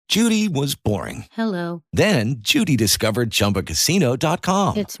Judy was boring. Hello. Then Judy discovered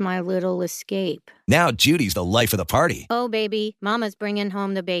ChumbaCasino.com. It's my little escape. Now Judy's the life of the party. Oh, baby, mama's bringing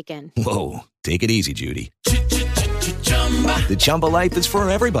home the bacon. Whoa, take it easy, Judy. The Chumba life is for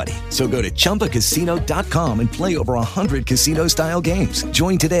everybody. So go to ChumbaCasino.com and play over 100 casino-style games.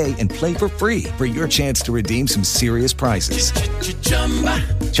 Join today and play for free for your chance to redeem some serious prizes.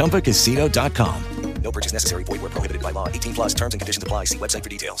 ChumbaCasino.com. No purchase necessary. Void where prohibited by law. 18 plus terms and conditions apply. See website for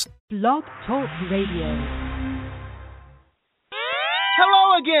details. Blog Talk Radio.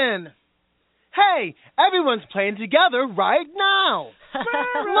 Hello again. Hey, everyone's playing together right now.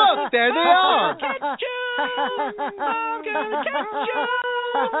 Look, there they are. I'm gonna get you. I'm gonna get you.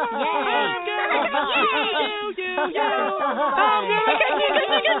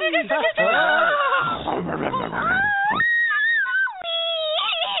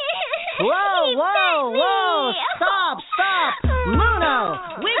 Whoa. Stop. Muno,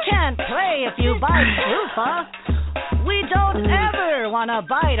 we can't play if you bite Lufa. We don't ever want to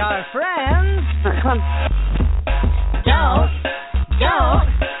bite our friends. Don't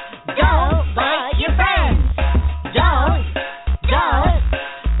bite your friends.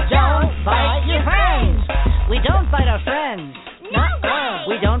 Don't bite your friends. We don't bite our friends.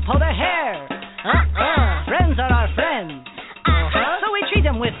 We don't pull their hair. Friends are our friends. So we treat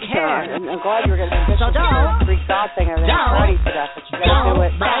them with care. I'm glad you were going to do so don't Greek God thing. I was ready for that, but you got to do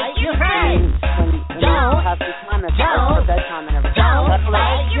it. Bite your friends. When you have to time it for bedtime and everything. Don't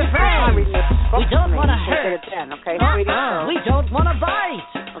bite your friends. We don't want to hurt. Okay, sweetie? We don't want to bite.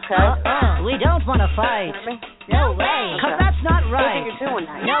 Okay. We don't want to fight. No way. Because that's not right. I think you're doing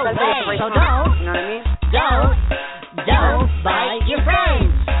that. No way. So don't. You know what I mean? Don't bite your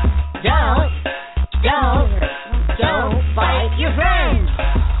friends. Don't bite your friends.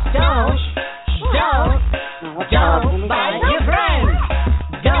 Don't bite your friends. Don't bite your friends.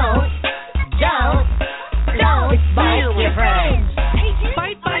 Bite. No, let me show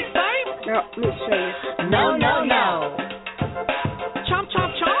you. No. Chomp.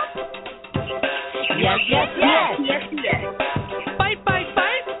 Yes. Bite.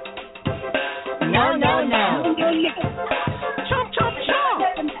 No. Chomp.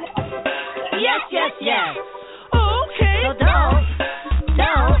 Yes. Okay. So don't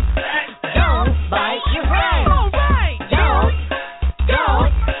bite your friends. All right.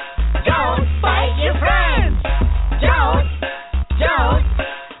 Don't bite your friends. Don't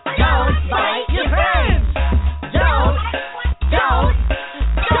bite your friends.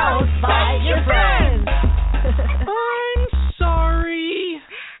 Don't bite your friends. I'm sorry.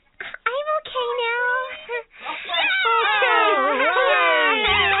 I'm okay now.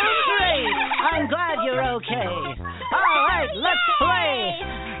 Great. I'm glad you're okay. All right, let's play.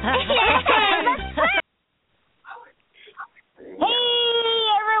 Hey,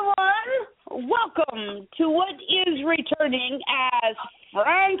 everyone. Welcome to what is returning as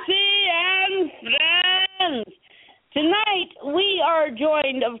Francie and Friends. Tonight, we are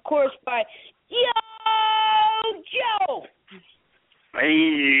joined, of course, by Joe.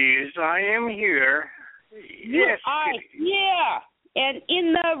 Yes, I am here. Yes. Yeah. And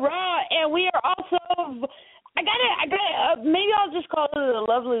in the raw, and we are also, I got it, maybe I'll just call her the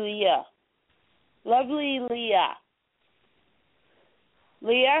Lovely Leah. Lovely Leah.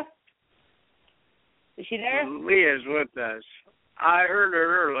 Leah? Is she there? Leah's with us. I heard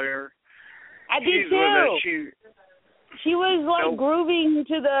her earlier. I did too. With us. She was like grooving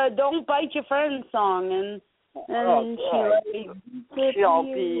to the "Don't Bite Your Friend" song, and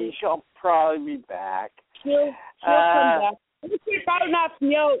she'll probably be back. She'll come back. She's probably not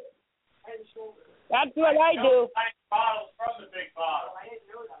milk. That's what I do. Bottles from the big bottle.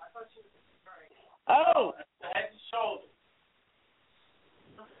 Oh.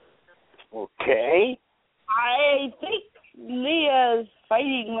 Okay. I think Leah's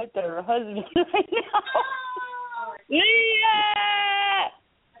fighting with her husband right now. Leah!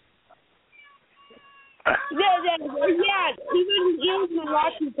 Yeah. Even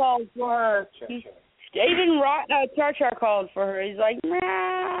Rocky called for her. Even Char called for her. He's like, no.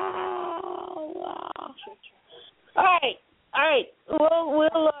 All right.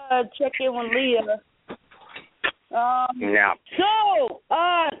 We'll check in with Leah. Yeah. So,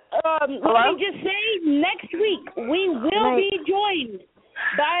 let me just say, next week we will be joined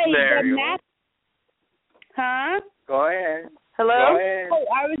by the math. Huh? Go ahead. Hello? Go ahead. Oh,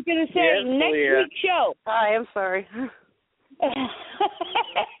 I was going to say, yes, next Leah. week's show. Hi, I'm sorry.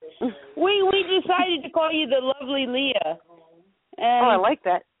 we decided to call you the Lovely Leah. And I like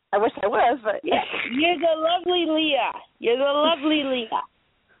that. I wish I was, but yeah. You're the Lovely Leah.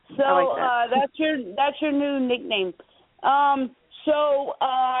 So I like that. that's your new nickname. So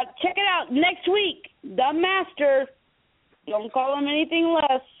check it out. Next week, the Master, don't call him anything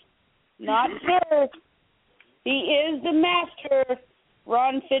less, not sir. He is the Master.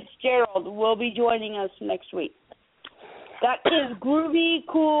 Ron Fitzgerald will be joining us next week. That is groovy,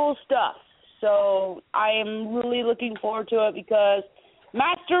 cool stuff. So I am really looking forward to it because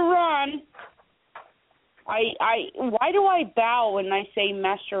Master Ron, why do I bow when I say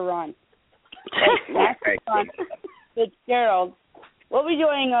Master Ron? Like, Master Ron Fitzgerald will be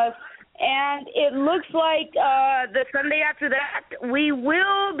joining us. And it looks like the Sunday after that, we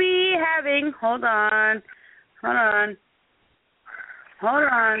will be having, hold on,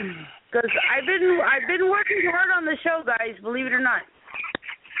 because I've been working hard on the show, guys, believe it or not.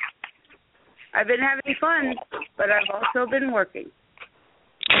 I've been having fun, but I've also been working.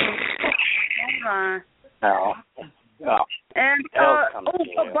 Hold on. And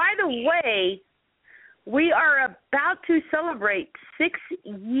by the way, we are about to celebrate 6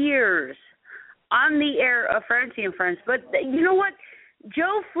 years on the air of Francie and Friends. But you know what?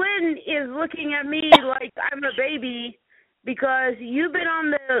 Joe Flynn is looking at me like I'm a baby because you've been on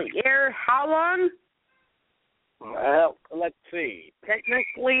the air how long? Well, let's see.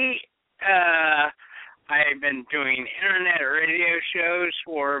 Technically, I've been doing internet radio shows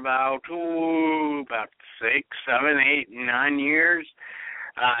for about 6, 7, 8, 9 years.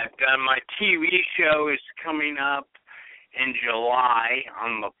 I've done my TV show is coming up in July,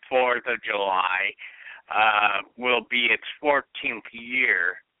 on the 4th of July. Will be its 14th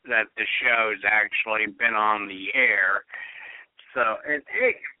year that the show's actually been on the air. So, and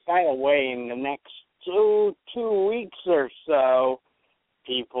hey, by the way, in the next two weeks or so,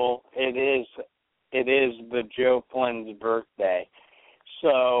 people, it is the Joe Flynn's birthday.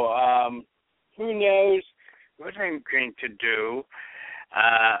 So, who knows what I'm going to do.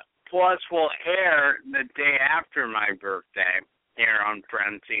 Plus, we'll air the day after my birthday here on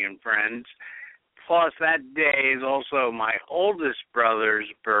Frenzy and Friends. Plus, that day is also my oldest brother's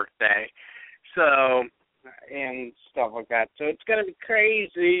birthday. So, and stuff like that. So it's going to be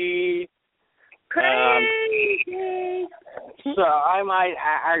crazy. Crazy. So I might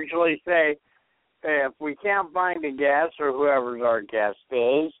actually say, if we can't find a guest or whoever's our guest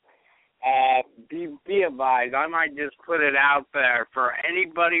is, be advised, I might just put it out there for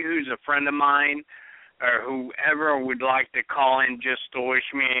anybody who's a friend of mine or whoever would like to call in just to wish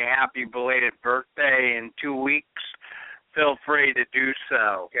me a happy belated birthday in 2 weeks. Feel free to do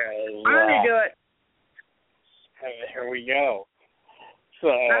so. I'm going to do it. Here we go. So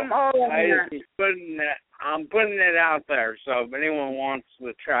I'm putting it out there. So if anyone wants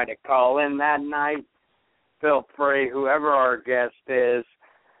to try to call in that night, feel free. Whoever our guest is,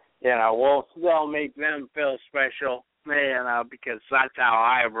 we'll still make them feel special, because that's how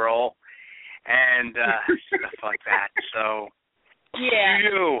I roll, and stuff like that. So, yeah.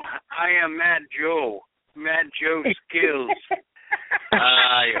 I am Mad Joe Skills.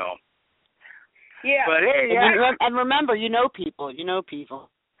 Yeah. But hey, and remember, you know people.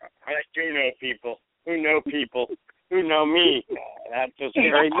 I do know people who know people who know me. That's just a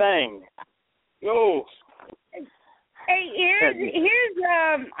great thing. Yo. Hey, here's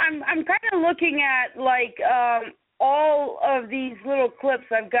I'm kind of looking at all of these little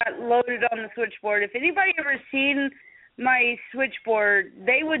clips I've got loaded on the switchboard. If anybody ever seen my switchboard,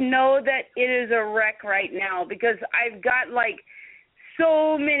 they would know that it is a wreck right now because I've got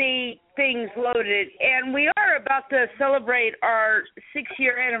so many things loaded, and we are about to celebrate our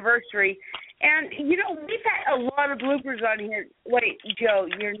 6-year anniversary. And we've had a lot of bloopers on here. Wait, Joe,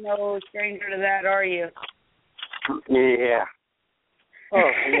 you're no stranger to that, are you? Yeah.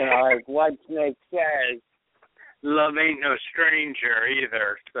 Oh, as White Snake says, love ain't no stranger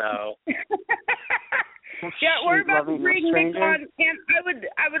either, so. Yeah, we're about to bring Nick on, and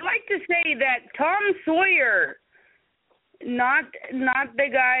I would like to say that Tom Sawyer, not the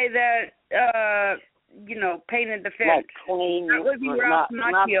guy that painted the fence. That would be Ralph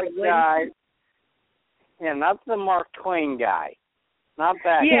Macchio. Not the guy. Yeah, not the Mark Twain guy. Not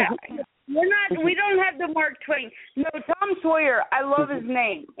that. Yeah. We don't have the Mark Twain. No, Tom Sawyer, I love his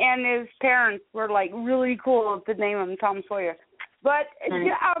name. And his parents were really cool to name him Tom Sawyer. But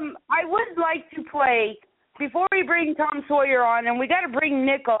I would like to play, before we bring Tom Sawyer on, and we got to bring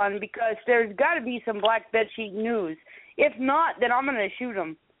Nick on because there's got to be some Black Bedsheet news. If not, then I'm going to shoot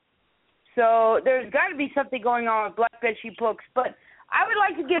him. So there's got to be something going on with Black Bedsheet books. But I would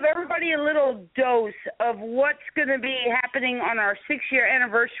like to give everybody a little dose of what's going to be happening on our 6-year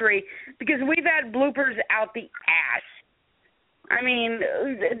anniversary because we've had bloopers out the ass. I mean,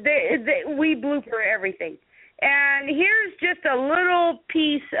 we blooper everything. And here's just a little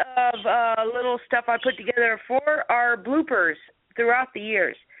piece of little stuff I put together for our bloopers throughout the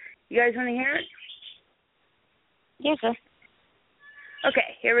years. You guys want to hear it? Yes, sir.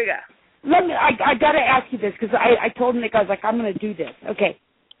 Okay, here we go. I got to ask you this because I told Nick, I was like, I'm going to do this. Okay.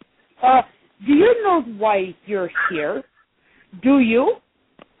 Do you know why you're here? Do you?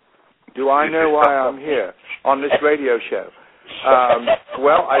 Do I know why I'm here on this radio show?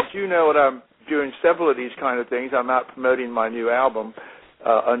 Well, I do know that I'm doing several of these kind of things. I'm out promoting my new album,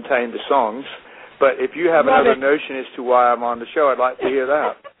 Untamed the Songs. But if you have another notion as to why I'm on the show, I'd like to hear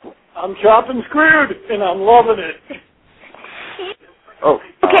that. I'm chopping screwed, and I'm loving it. Oh.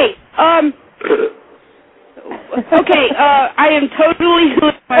 Okay. Okay. I am totally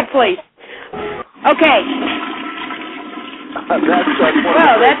losing my place. Okay.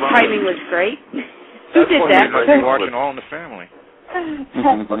 Wow, that timing was great. Who did that? You're watching All in the Family.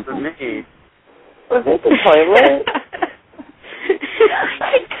 Me. Was it the toilet?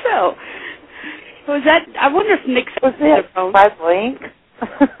 I think so. Was that? I wonder if Nick's was it Buzz Link?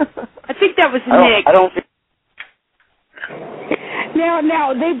 I think that was Nick. I don't think.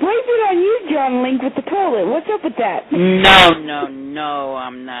 Now they blamed it on you, John Link, with the toilet. What's up with that? No,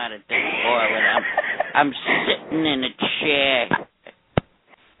 I'm not at the toilet. I'm sitting in a chair.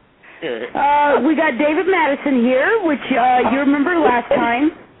 We got David Madison here, which you remember last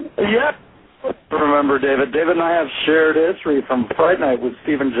time. Yep. I remember David. David and I have shared history from Fright Night with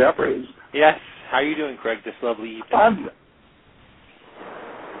Stephen Jeffries. Yes. How are you doing, Craig, this lovely evening?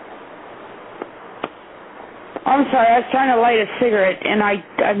 I'm sorry, I was trying to light a cigarette, and I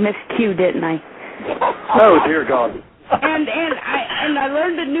missed cue, didn't I? Oh, dear God. And I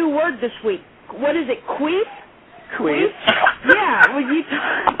learned a new word this week. What is it, queef? Queef? Yeah. Well, you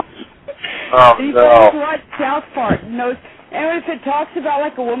no. watch South Park knows, and if it talks about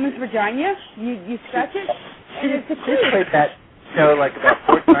like a woman's vagina, you scratch it, and it's a queef. Played that show like about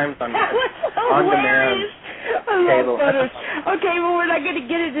 4 times on demand. Cable. Okay, well we're not gonna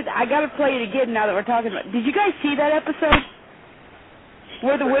get it. I gotta play it again now that we're talking about. Did you guys see that episode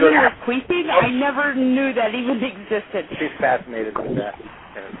where the women were queefing? I never knew that even existed. She's fascinated with that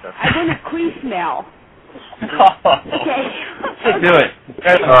kind of stuff. I'm gonna queef now. Okay. Do it.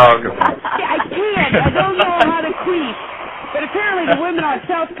 I can't. I don't know how to queef, but apparently the women on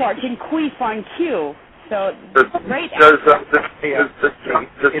South Park can queef on cue. So great. Does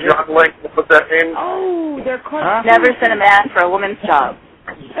John Link put that in? Oh, they're called. Never sent a man for a woman's job.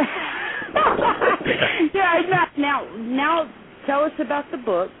 Yeah, now tell us about the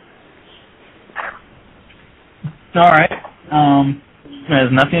book. All right. It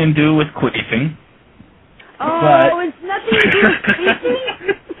has nothing to do with queefing. Oh, it's nothing to do with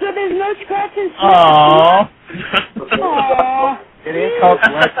queefing? So there's no scratch and sniff? Aww. It is called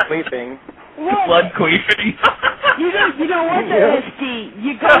blood queefing. What? Blood queefing. You know what that is, Steve?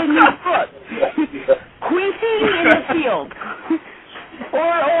 You got a new book. Queefing in the field.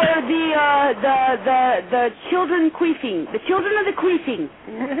 Or the children queefing. The children of the queefing.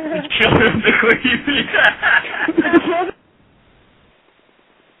 The children of the queefing. The children.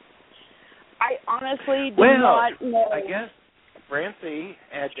 I honestly do not know. I guess Francie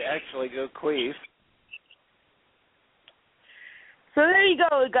had to actually go queef. So there you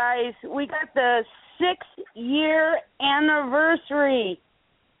go, guys. We got the 6-year anniversary.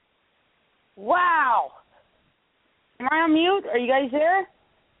 Wow. Am I on mute? Are you guys there?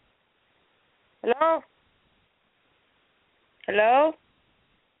 Hello? Hello?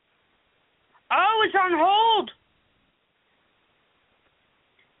 Oh, it's on hold.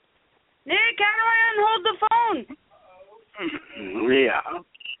 Nick, how do I unhold the phone? Yeah.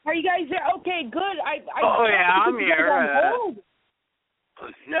 Are you guys there? Okay, good. I'm here.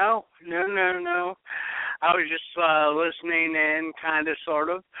 No. I was just listening in, kind of, sort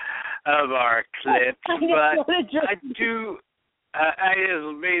of our clips, but I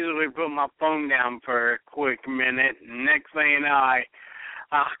just basically put my phone down for a quick minute, and next thing you know, I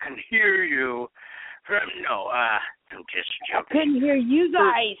can hear you. I'm just joking. I couldn't hear you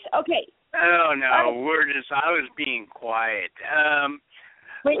guys. Okay. Oh, no, I was being quiet.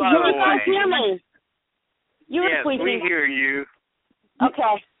 Wait, you guys hear me? Yes, we hear you.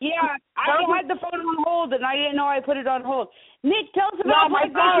 Okay. Yeah, I had the phone on hold, and I didn't know I put it on hold. Nick, tell us about my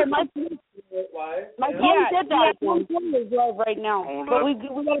phone. My phone did that. My phone is live right now, but we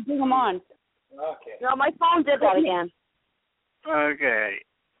got to bring them on. Okay. No, my phone did that again. Okay,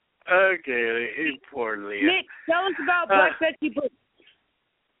 poor Leah. Nick, tell us about Black Betsy Books.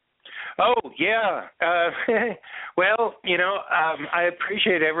 Oh, yeah. Well, I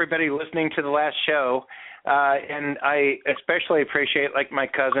appreciate everybody listening to the last show. And I especially appreciate like my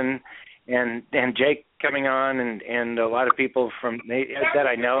cousin and Jake coming on and a lot of people that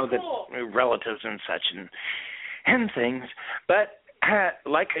I know, that relatives and such. and things. But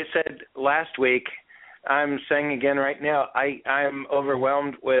like I said last week, I'm saying again right now, I'm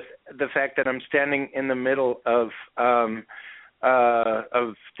overwhelmed with the fact that I'm standing in the middle of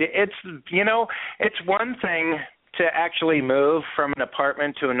it's, you know, it's one thing to actually move from an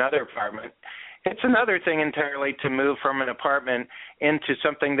apartment to another apartment. It's another thing entirely to move from an apartment into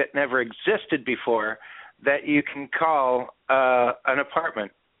something that never existed before that you can call an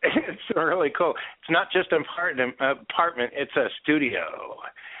apartment. It's really cool. It's not just an apartment, it's a studio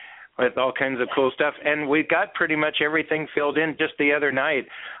with all kinds of cool stuff. And we've got pretty much everything filled in. Just the other night,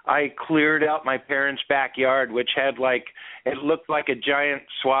 I cleared out my parents' backyard, which had it looked like a giant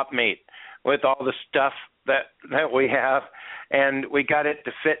swap meet with all the stuff that we have, and we got it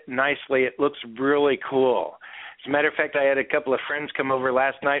to fit nicely. It looks really cool. As a matter of fact, I had a couple of friends come over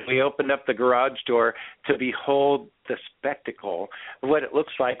last night. We opened up the garage door to behold the spectacle of what it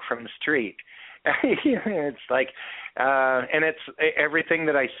looks like from the street. It's like, and it's everything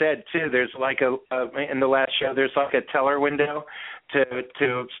that I said too. There's like in the last show, there's like a teller window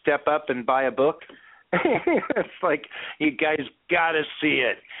to step up and buy a book. It's like, you guys got to see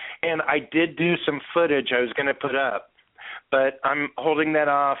it. And I did do some footage I was going to put up, but I'm holding that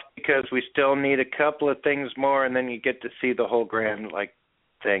off because we still need a couple of things more, and then you get to see the whole grand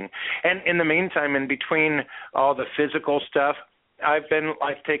thing. And in the meantime, in between all the physical stuff, I've been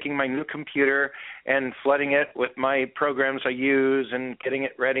taking my new computer and flooding it with my programs I use and getting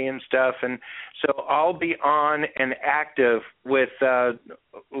it ready and stuff. And so I'll be on and active with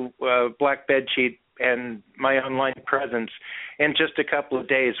Black Bedsheet and my online presence in just a couple of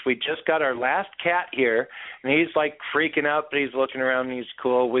days. We just got our last cat here, and he's freaking out, but he's looking around and he's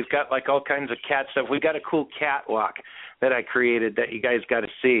cool. We've got all kinds of cat stuff. We got a cool catwalk that I created that you guys got to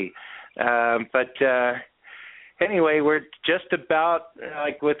see. Anyway, we're just about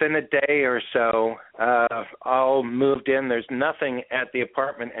within a day or so all moved in. There's nothing at the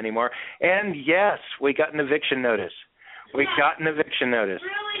apartment anymore. And yes, we got an eviction notice. We got an eviction notice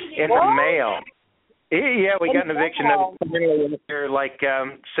in the mail. Yeah, we got an eviction notice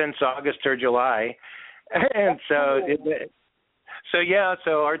since August or July. And so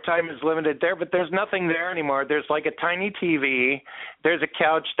our time is limited there, but there's nothing there anymore. There's a tiny TV, there's a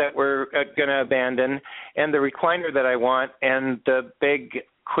couch that we're going to abandon, and the recliner that I want, and the big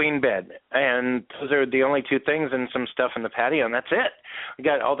queen bed. And those are the only two things, and some stuff in the patio, and that's it. We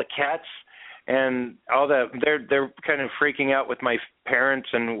got all the cats and all they're kind of freaking out with my parents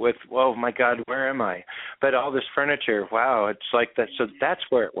and with, oh my God, where am I? But all this furniture, wow, it's like that. So that's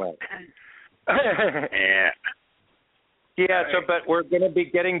where it went. Yeah. Yeah, but we're going to be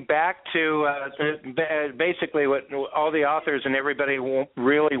getting back to basically what all the authors and everybody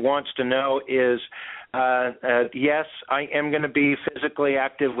really wants to know is, yes, I am going to be physically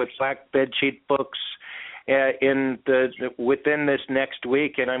active with Black Bedsheet Books within this next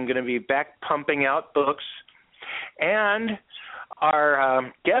week, and I'm going to be back pumping out books. And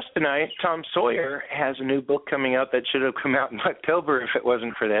our guest tonight, Tom Sawyer, has a new book coming out that should have come out in October if it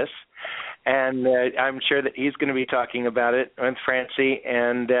wasn't for this. And I'm sure that he's going to be talking about it with Francie.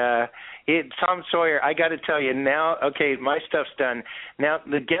 And Tom Sawyer, I got to tell you now, okay, my stuff's done. Now,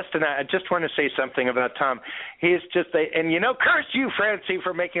 the guest and I just want to say something about Tom. He's just, curse you, Francie,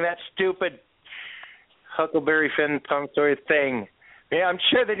 for making that stupid Huckleberry Finn Tom Sawyer thing. Yeah, I'm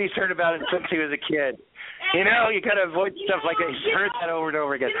sure that he's heard about it since he was a kid. You got to avoid stuff like that. He's heard that over and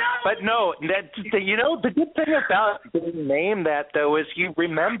over again. But no, the good thing about being named that, though, is you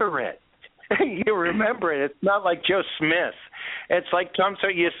remember it. You remember it. It's not like Joe Smith. It's like Tom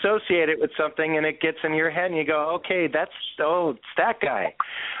Sawyer. You associate it with something, and it gets in your head, and you go, "Okay, it's that guy."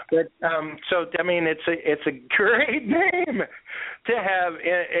 But it's a great name to have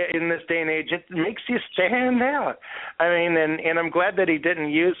in this day and age. It makes you stand out. And I'm glad that he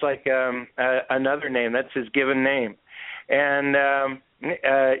didn't use another name. That's his given name, and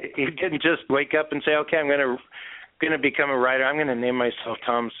he didn't just wake up and say, "Okay, I'm going to become a writer. I'm going to name myself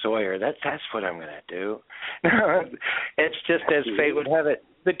Tom Sawyer. That's what I'm going to do." It's just as fate would have it.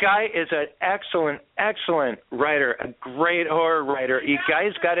 The guy is an excellent writer, a great horror writer. You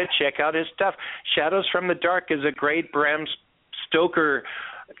guys got to check out his stuff. Shadows from the Dark is a great Bram Stoker,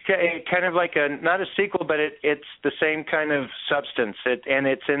 kind of like not a sequel, but it's the same kind of substance. And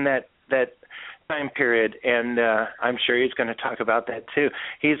it's in that time period, and I'm sure he's going to talk about that too.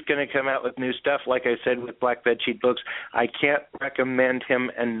 He's going to come out with new stuff, like I said, with Black Bedsheet Books. I can't recommend him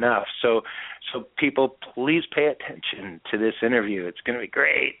enough. So people, please pay attention to this interview. It's going to be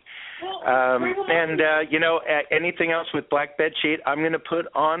great. Anything else with Black Bed Sheet, I'm going to put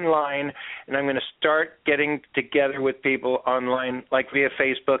online, and I'm going to start getting together with people online, like via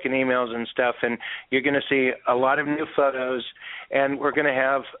Facebook and emails and stuff, and you're going to see a lot of new photos, and we're going to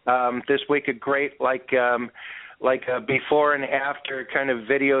have this week a great, like a before and after kind of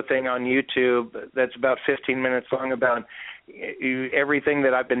video thing on YouTube that's about 15 minutes long about everything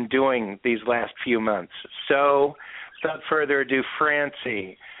that I've been doing these last few months. So, without further ado,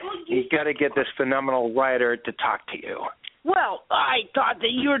 Francie, you got to get this phenomenal writer to talk to you. Well, I thought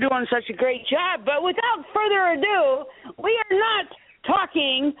that you were doing such a great job, but without further ado, we are not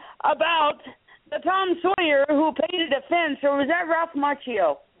talking about the Tom Sawyer who painted a fence, or was that Ralph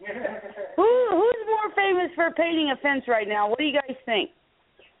Macchio? Who's more famous for painting a fence right now? What do you guys think?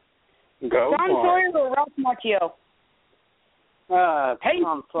 Tom Sawyer or Ralph Macchio?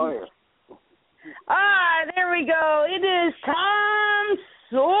 Tom Sawyer. There we go. It is Tom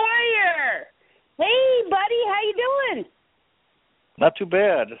Sawyer. Hey, buddy, how you doing? Not too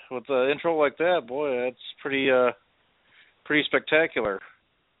bad. With an intro like that, boy, that's pretty spectacular.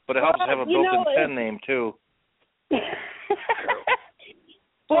 But it helps to have a built-in pen name too.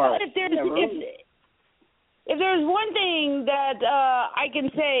 Well, if there's one thing that I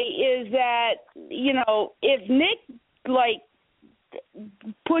can say is that, if Nick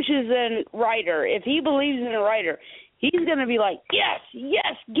pushes a writer, if he believes in a writer, he's going to be like, yes,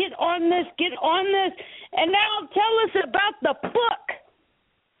 get on this. And now tell us about the book.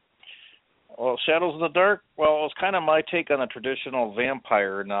 Well, Shadows in the Dark, it was kind of my take on a traditional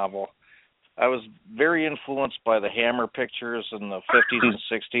vampire novel. I was very influenced by the Hammer pictures in the 50s and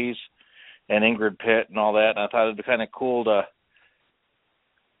 60s and Ingrid Pitt and all that, and I thought it would be kind of cool to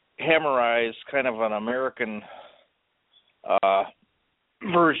hammerize kind of an American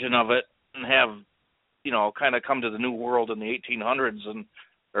version of it and have, kind of come to the New World in the 1800s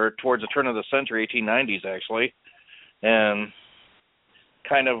or towards the turn of the century, 1890s actually, and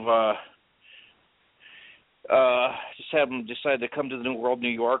kind of just have them decide to come to the New World, New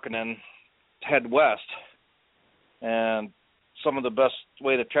York, and then head west. And some of the best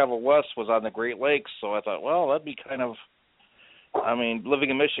way to travel west was on the Great Lakes, so I thought, well, that'd be kind of,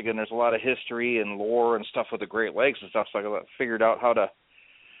 living in Michigan, there's a lot of history and lore and stuff with the Great Lakes and stuff, so I figured out how to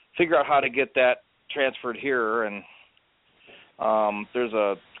get that transferred here. And there's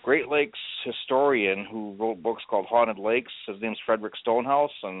a Great Lakes historian who wrote books called Haunted Lakes. His name's Frederick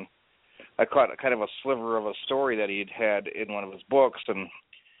Stonehouse, and I caught kind of a sliver of a story that he'd had in one of his books, and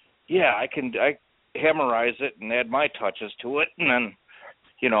I hammerize it and add my touches to it, and then,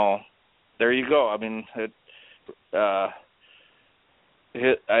 there you go.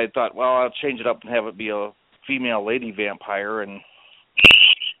 I thought, well, I'll change it up and have it be a female lady vampire, and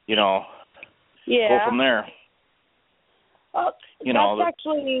go from there. That's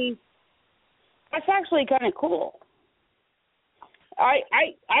actually kind of cool.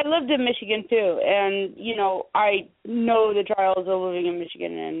 I lived in Michigan too, and I know the trials of living in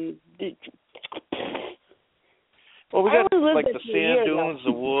Michigan, and we got like the sand dunes,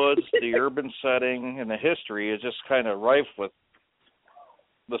 the woods, the urban setting, and the history is just kind of rife with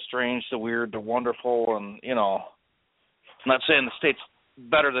the strange, the weird, the wonderful, and I'm not saying the state's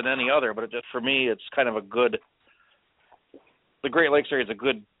better than any other, but for me, it's kind of the Great Lakes area is a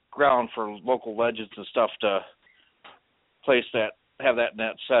good ground for local legends and stuff to have that in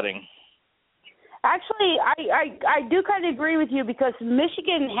that setting. Actually, I do kind of agree with you, because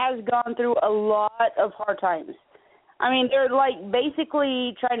Michigan has gone through a lot of hard times. They're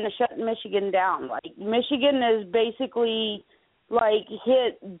basically trying to shut Michigan down. Michigan is basically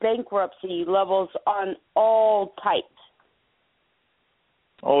hit bankruptcy levels on all types.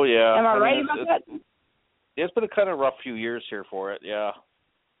 Oh yeah. Am I right about that? It's been a kind of rough few years here for it, yeah.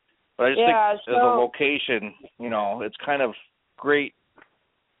 But I just think as a location, it's kind of great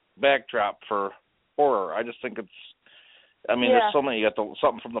backdrop for horror. I just think it's, there's so many. You got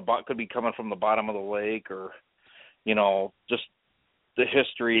something from could be coming from the bottom of the lake, or just the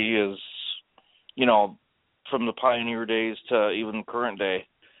history is, from the pioneer days to even current day.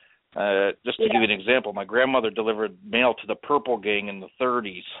 Just to give you an example, my grandmother delivered mail to the Purple Gang in the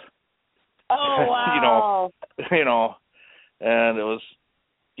 30s. Oh wow! And it was,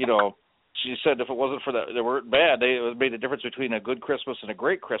 she said if it wasn't for that, they weren't bad. It made a difference between a good Christmas and a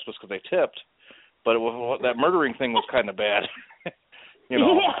great Christmas because they tipped. But that murdering thing was kind of bad. That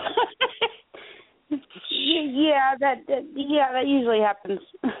usually happens.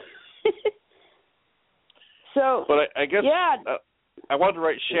 So. But I guess. Yeah. I wanted to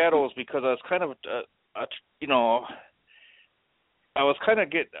write Shadows because I was kind of, I was kind of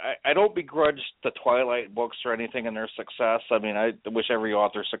I don't begrudge the Twilight books or anything in their success. I mean, I wish every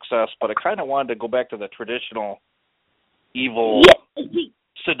author success, but I kind of wanted to go back to the traditional evil,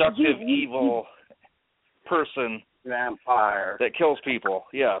 seductive evil person vampire that kills people.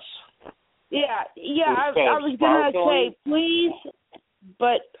 Yes. Yeah. I was gonna say please,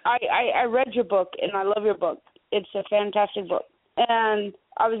 but I read your book and I love your book. It's a fantastic book, and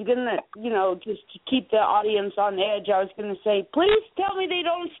I was gonna, just to keep the audience on edge, I was gonna say, please tell me they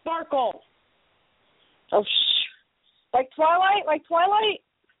don't sparkle. Oh, like Twilight? Like Twilight?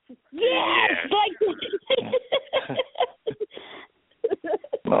 Yes,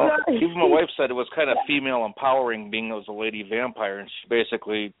 Well, even my wife said it was kind of female empowering being as a lady vampire, and she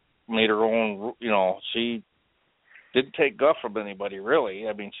basically made her own, she didn't take guff from anybody, really.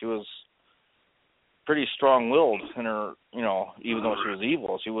 I mean, she was pretty strong-willed in her, even though she was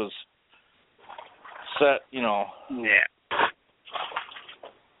evil, she was set, Yeah.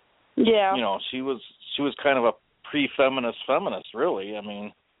 She was kind of a pre-feminist feminist, really. I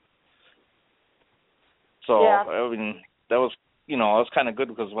mean, so I mean that was, that was kind of good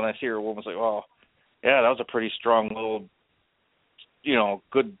because when I see her, a woman's like, well, yeah, that was a pretty strong-willed,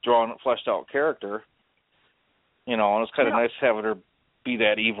 good drawn, fleshed-out character, and it's kind of nice having her be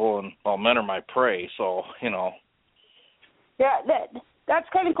that evil, and men are my prey, so Yeah, that's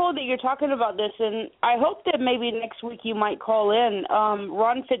kind of cool that you're talking about this, and I hope that maybe next week you might call in.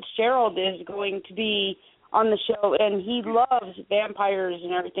 Ron Fitzgerald is going to be on the show, and he loves vampires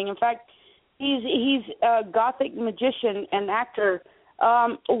and everything. In fact, he's a gothic magician and actor.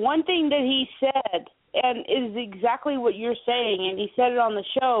 One thing that he said, and is exactly what you're saying, and he said it on the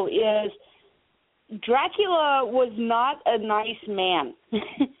show, is Dracula was not a nice man.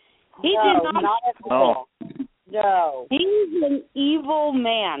 He did not at all. No. He's an evil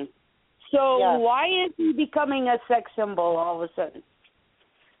man. So why is he becoming a sex symbol all of a sudden?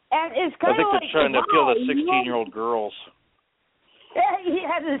 And it's kind of like, they're trying to appeal to 16-year-old girls. Yeah, he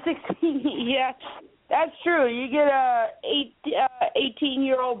has a 16. Yeah, that's true. You get a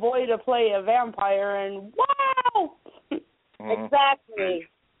 18-year-old boy to play a vampire, and wow. Exactly.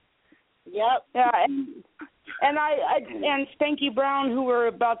 Yep. Yeah, and and Spanky Brown, who we're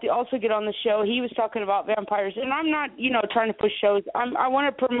about to also get on the show, he was talking about vampires, and I'm not, trying to push shows. I want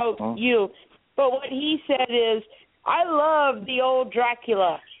to promote you, but what he said is, I love the old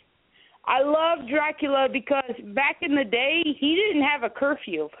Dracula. I love Dracula because back in the day, he didn't have a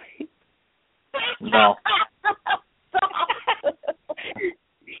curfew. No.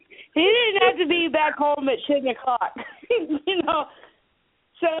 He didn't have to be back home at 10 o'clock,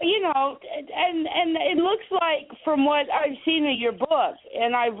 So, and it looks like from what I've seen in your book,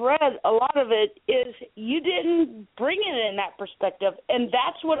 and I've read a lot of it, is you didn't bring it in that perspective. And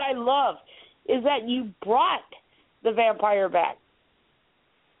that's what I love, is that you brought the vampire back.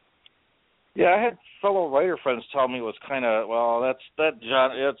 Yeah, I had fellow writer friends tell me it was kind of, well, it's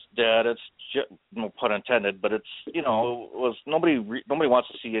dead. It's, no pun intended, but it's, nobody wants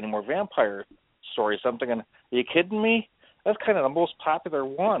to see any more vampire stories. I'm thinking, are you kidding me? That's kind of the most popular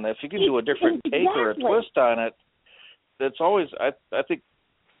one. If you can do a different take or a twist on it, it's always, I think,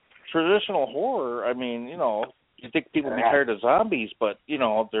 traditional horror. I mean, you think people be tired of zombies, but,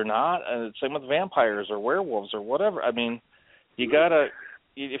 they're not. And same with vampires or werewolves or whatever. I mean, you got to,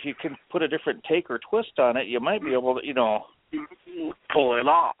 if you can put a different take or twist on it, you might be able to, pull it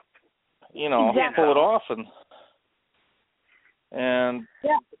off. Pull it off. And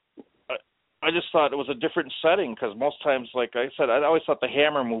I just thought it was a different setting because most times, like I said, I always thought the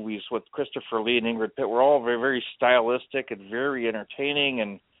Hammer movies with Christopher Lee and Ingrid Pitt were all very, very stylistic and very entertaining,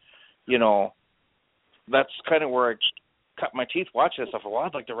 and that's kind of where I cut my teeth watching this stuff. Well,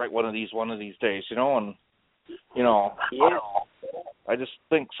 I'd like to write one of these days, and I just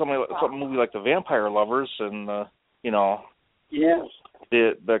think some movie like The Vampire Lovers and the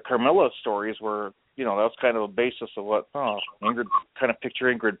Carmilla stories were. That was kind of a basis of what Ingrid, kind of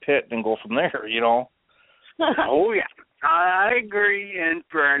picture Ingrid Pitt and go from there, Oh, yeah. I agree. And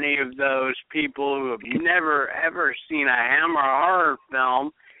for any of those people who have never, ever seen a Hammer horror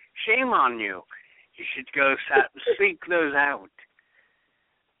film, shame on you. You should go seek those out.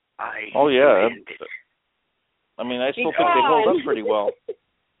 Oh, yeah. I mean, I still think they hold up pretty well.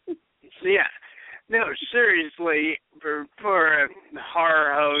 Yeah. No, seriously, for a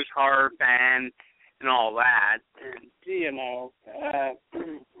horror host, horror fan, and all that, and,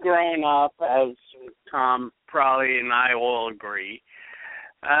 growing up, as Tom probably and I will agree,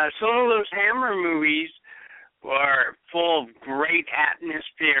 some of those Hammer movies were full of great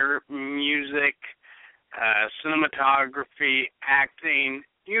atmosphere, music, cinematography, acting,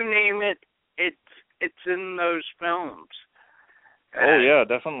 you name it, it's in those films. Oh yeah,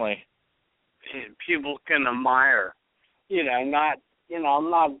 definitely. People can admire. I'm not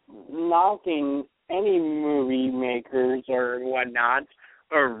knocking any movie makers or whatnot,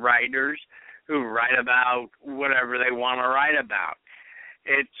 or writers who write about whatever they want to write about.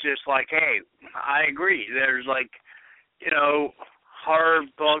 It's just like, hey, I agree. There's horror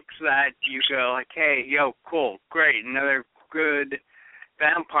books that you go like, hey, cool, great, another good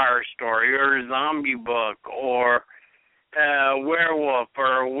vampire story or a zombie book or a werewolf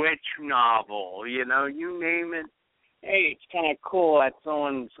or a witch novel, you name it. Hey, it's kind of cool that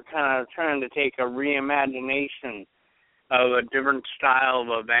someone's kind of trying to take a reimagination of a different style of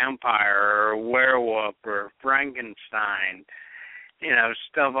a vampire or a werewolf or Frankenstein,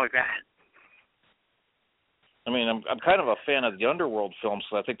 stuff like that. I mean, I'm kind of a fan of the Underworld films,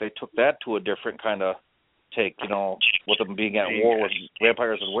 so I think they took that to a different kind of take, with them being at war, with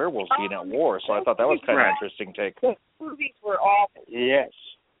vampires and werewolves being at war. So I thought that was kind of an interesting take. The movies were awful. Yes.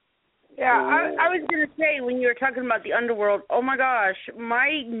 Yeah, I was going to say, when you were talking about the Underworld, oh my gosh,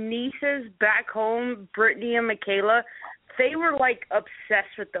 my nieces back home, Brittany and Michaela, they were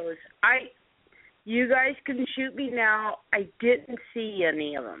obsessed with those. You guys can shoot me now. I didn't see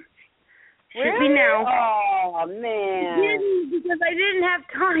any of them. Shoot me now. Oh, man. Because I didn't have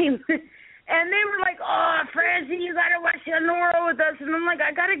time. And they were like, oh, Francie, you got to watch the Underworld with us. And I'm like,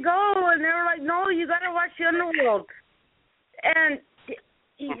 I got to go. And they were like, no, you got to watch the Underworld. And,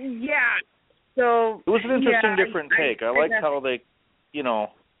 yeah. So it was an interesting, different take. I liked how they, it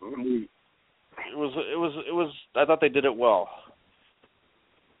was. I thought they did it well.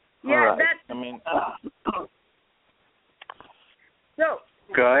 Yeah, right. So.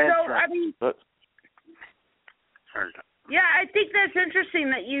 Go ahead. So yeah, I think that's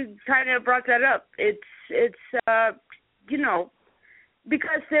interesting that you kind of brought that up. It's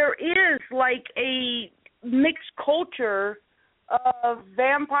because there is a mixed culture of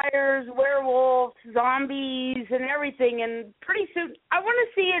vampires, werewolves, zombies, and everything. And pretty soon, I want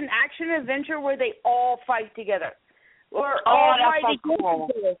to see an action adventure where they all fight together, or all fight cool.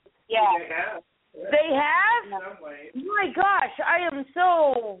 together. Yeah. They have? My gosh, I am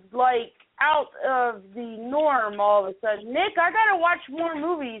so out of the norm all of a sudden. Nick, I gotta watch more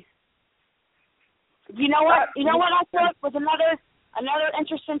movies. You know what? I thought was another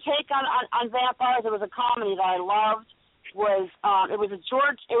interesting take on vampires. It was a comedy that I loved. It was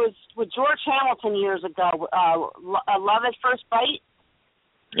with George Hamilton years ago. Love at First Bite.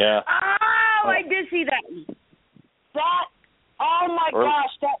 Yeah. Oh, I did see that. Oh my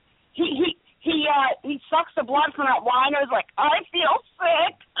gosh, that he sucks the blood from that wine. I was like, I feel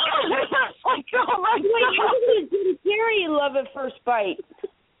sick. Like, oh my God. Wait, Gary, Love at First Bite.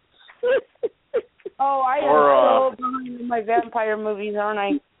 Oh, I am so behind in my vampire movies, aren't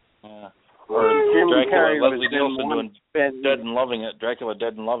I? Yeah. Or Dracula, Leslie Nielsen doing Dead and Loving It. Dracula,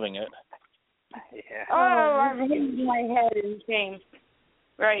 Dead and Loving It. Yeah. Oh, I'm hitting my head in shame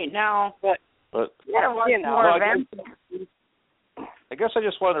right now. But I guess I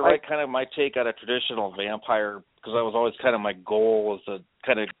just wanted to write kind of my take on a traditional vampire, because that was always kind of my goal, was to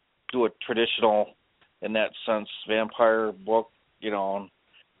kind of do a traditional, in that sense, vampire book, and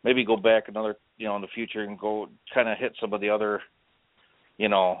maybe go back another, in the future and go kind of hit some of the other,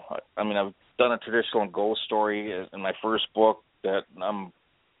 I've done a traditional ghost story in my first book that I'm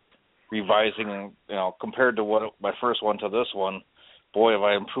revising, compared to what my first one to this one. Boy, have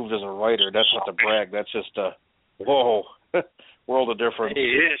I improved as a writer. That's not to brag. That's just whoa. World of difference. It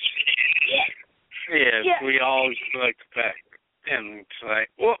is. Yes, yeah. We always expect. And it's like,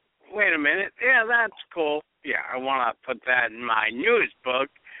 well, wait a minute. Yeah, that's cool. Yeah, I want to put that in my newest book,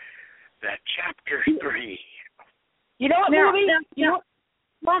 that chapter 3. You know what, movie?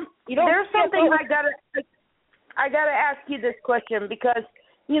 Mom, there's something I gotta ask you this question, because,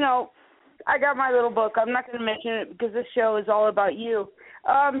 I got my little book. I'm not going to mention it because this show is all about you.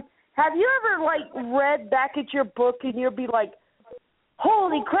 Have you ever, read back at your book and you'll be like,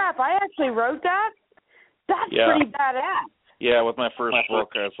 holy crap, I actually wrote that? That's pretty badass. Yeah, with my first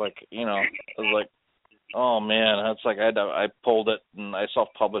book, I was like, oh, man, that's like I pulled it and I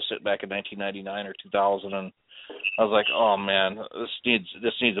self-published it back in 1999 or 2000, and I was like, oh, man,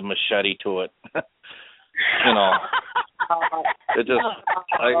 this needs a machete to it. It just,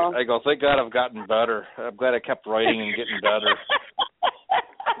 I go, thank God I've gotten better. I'm glad I kept writing and getting better.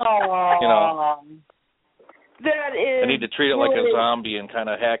 That is. I need to treat it like a zombie and kind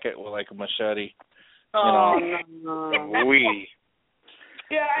of hack it with a machete. No.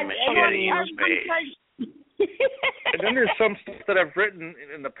 Yeah, machete in space. And then there's some stuff that I've written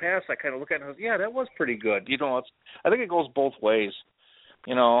in the past. I kind of look at it and go, that was pretty good. I think it goes both ways.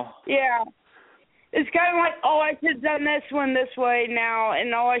 Yeah. it's kind of like, oh, I should have done this one this way now,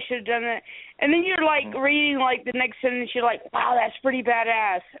 and oh, I should have done it. And then you're like reading like the next sentence, you're like, wow, that's pretty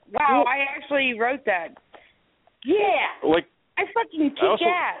badass. Wow, I actually wrote that. Yeah, Like I fucking kick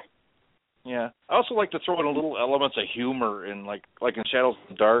ass. Yeah, I also like to throw in a little elements of humor in like in Shadows of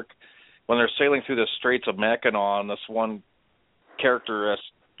the Dark, when they're sailing through the Straits of Mackinac, and this one character,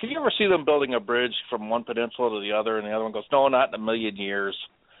 can you ever see them building a bridge from one peninsula to the other, and the other one goes, no, not in a million years.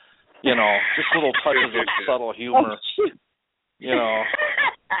 You know, just little touches of subtle humor. You know.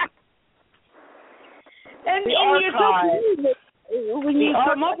 And when you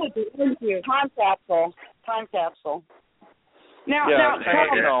come up with it, time capsule. Now, Tom,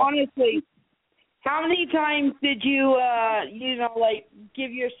 honestly, how many times did you, like,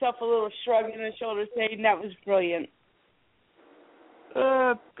 give yourself a little shrug in the shoulder saying that was brilliant?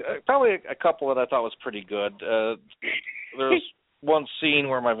 Probably a couple that I thought was pretty good. There's one scene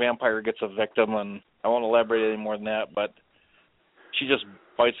where my vampire gets a victim, and I won't elaborate any more than that, but she just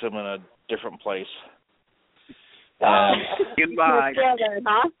bites him in a different place. Goodbye.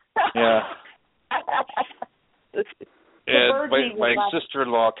 Yeah. And my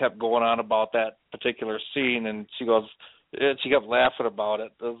sister-in-law kept going on about that particular scene, and she kept laughing about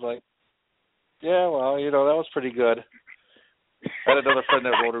it. I was like, yeah, well, that was pretty good. I had another friend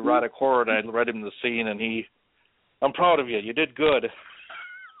that wrote erotic horror, and I read him the scene, and I'm proud of you. You did good.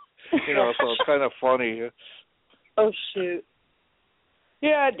 So it's kind of funny. Oh, shoot.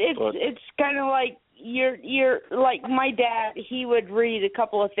 Yeah, it's kind of like you're like my dad. He would read a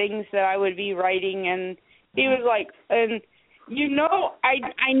couple of things that I would be writing, and he was like, and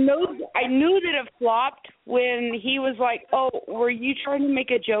I knew that it flopped when he was like, oh, were you trying to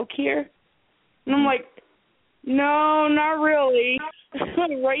make a joke here? And I'm like, no, not really.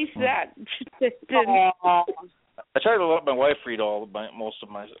 Erase that. I try to let my wife read all my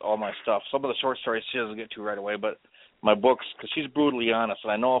stuff. Some of the short stories she doesn't get to right away, but my books, because she's brutally honest,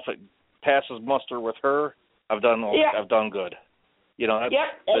 and I know if it passes muster with her, I've done good.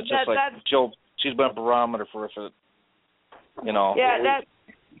 That's just like Jill. She's been a barometer for it. Yeah,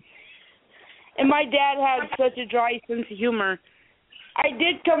 and my dad had such a dry sense of humor. I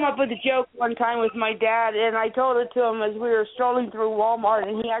did come up with a joke one time with my dad, and I told it to him as we were strolling through Walmart,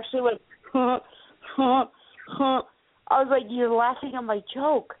 and he actually went, I was like, you're laughing at my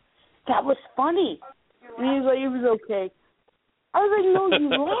joke. That was funny. And he was like, it was okay. I was like, no, you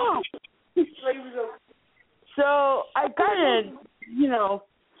laughed. So I kind of,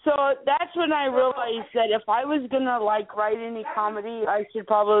 so that's when I realized that if I was going to, write any comedy, I should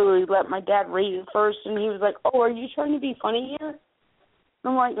probably let my dad read it first. And he was like, oh, are you trying to be funny here?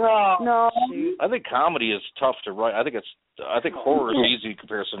 I'm like, no. I think comedy is tough to write. I think horror is easy in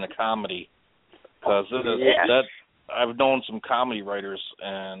comparison to comedy, because I've known some comedy writers,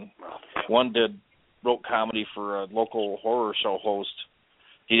 and one wrote comedy for a local horror show host.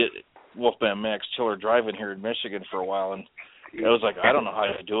 He did Wolfman Max Chiller Drive-In here in Michigan for a while, and it was like, I don't know how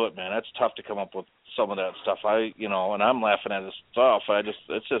to do it, man. That's tough to come up with some of that stuff. And I'm laughing at his stuff.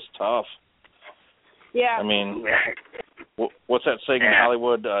 It's just tough. Yeah. I mean, what's that saying in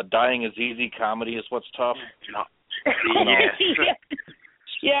Hollywood? Dying is easy, comedy is what's tough.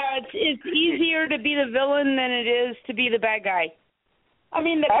 Yeah, it's easier to be the villain than it is to be the bad guy. I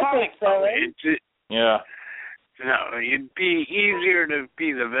mean, the comics, though, right? Yeah. No, it'd be easier to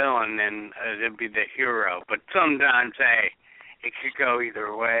be the villain than to be the hero. But sometimes, it could go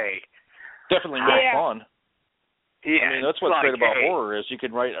either way. Definitely more fun. Yeah, I mean, that's what's great about horror is you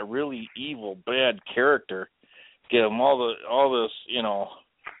can write a really evil, bad character, give them all this,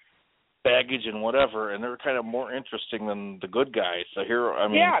 baggage and whatever, and they're kind of more interesting than the good guys. The hero, I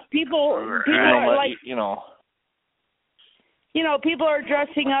mean, people are like, people are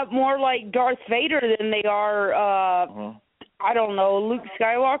dressing up more like Darth Vader than they are, I don't know, Luke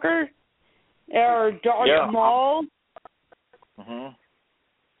Skywalker or Darth Maul. Mm-hmm.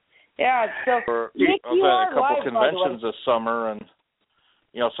 Yeah, so I was at a couple conventions this summer, and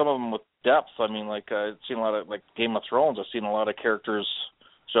some of them with depth. I mean, I've seen a lot of Game of Thrones. I've seen a lot of characters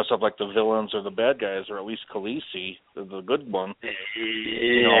dress up like the villains or the bad guys, or at least Khaleesi, the good one.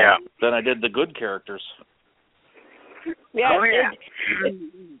 Then I did the good characters. Yeah,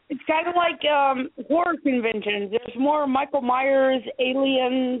 it's kind of like horror conventions. There's more Michael Myers,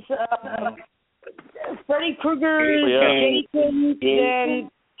 aliens, Freddy Krueger, Jason, than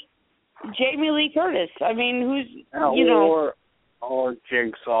Jamie Lee Curtis. I mean, who's or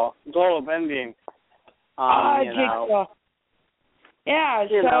Jigsaw. It's all depending. Jigsaw. Yeah.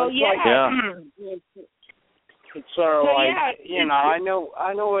 It's sort of I know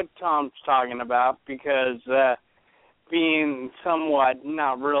what Tom's talking about, because being somewhat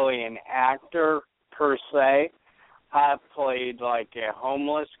not really an actor, per se. I played like a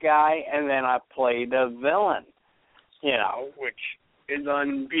homeless guy, and then I played a villain, which is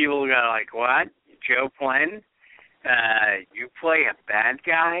on people go like, what? Joe Flynn? You play a bad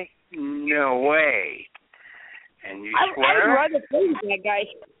guy? No way. And you swear? I'd rather play a bad guy.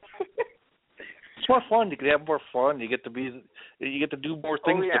 It's more fun. You can have more fun. You get to do more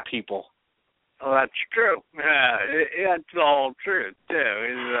things to people. Well, that's true. That's the whole truth too.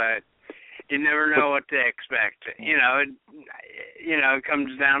 Is that you never know what to expect. It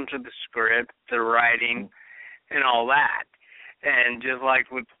comes down to the script, the writing, and all that. And just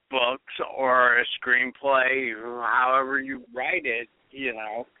like with books or a screenplay, however you write it,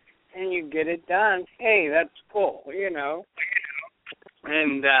 and you get it done. Hey, that's cool,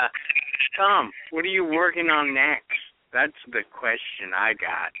 And Tom, what are you working on next? That's the question I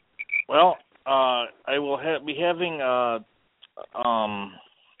got. Well, I will be having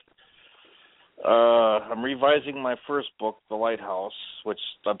I'm revising my first book, The Lighthouse, which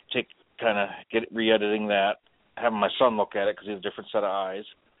I'm re-editing that, having my son look at it because he has a different set of eyes.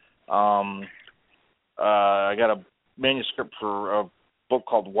 I got a manuscript for a book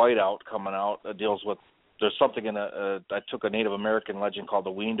called Whiteout coming out that deals with, there's something in I took a Native American legend called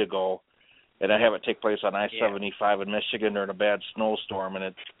the Wendigo, and I have it take place on I-75 in Michigan during a bad snowstorm, and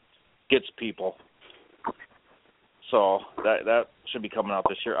it gets people. So that should be coming out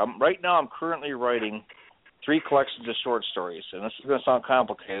this year. Right now I'm currently writing 3 collections of short stories, and this is going to sound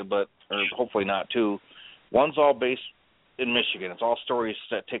complicated, or hopefully not too. One's all based in Michigan. It's all stories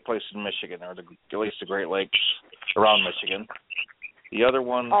that take place in Michigan, or at least the Great Lakes around Michigan. The other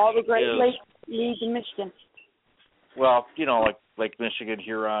one all the Great Lakes lead in Michigan. Well, like Lake Michigan,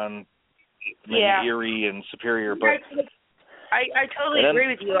 Huron, Erie, and Superior. But I totally agree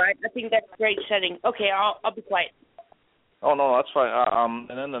with you. I think that's a great setting. Okay, I'll be quiet. Oh, no, that's fine.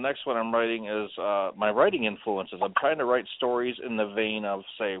 And then the next one I'm writing is my writing influences. I'm trying to write stories in the vein of,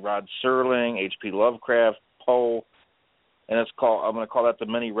 say, Rod Serling, H.P. Lovecraft, Poe, and I'm going to call that The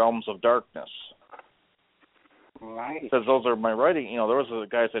Many Realms of Darkness. Right. Because those are my writing, those are the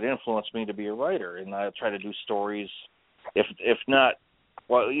guys that influenced me to be a writer, and I try to do stories, if not,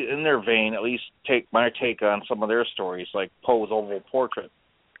 well, in their vein, at least take my take on some of their stories, like Poe's Oval Portrait.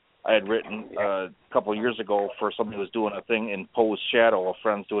 I had written a couple of years ago for somebody who was doing a thing in Poe's Shadow, a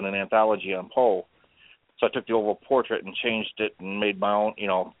friend's doing an anthology on Poe. So I took the Oval Portrait and changed it and made my own,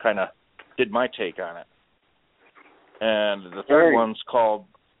 kind of did my take on it. And the third one's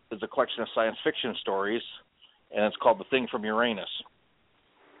is a collection of science fiction stories, and it's called The Thing from Uranus.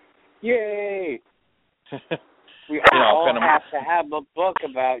 Yay! We all have to have a book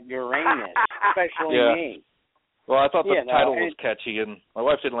about Uranus, especially me. Well, I thought the title was catchy, and my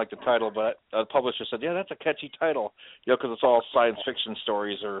wife didn't like the title, but the publisher said, yeah, that's a catchy title, because it's all science fiction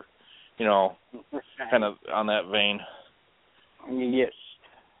stories or, kind of on that vein. Yes.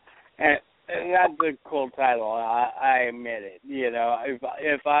 And that's a cool title, I admit it.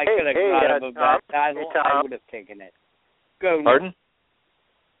 If I could have got him that title, I would have taken it. Go. Pardon?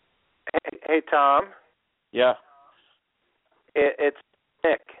 Hey, Tom. Yeah. It's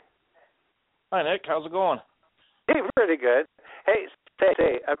Nick. Hi, Nick. How's it going? Hey, pretty good. Hey,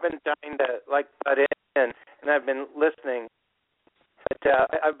 say, I've been dying to butt in, and I've been listening. But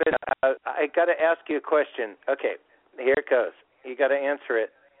I got to ask you a question. Okay, here it goes. You got to answer it.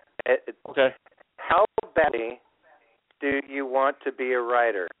 Okay. How badly do you want to be a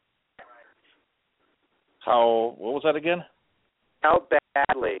writer? What was that again? How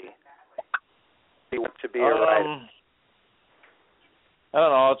badly do you want to be a writer? I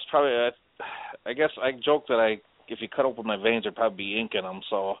don't know. It's probably, I guess I joke that if you cut open my veins, there'd probably be ink in them.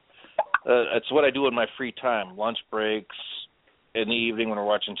 So it's what I do in my free time, lunch breaks, in the evening when we're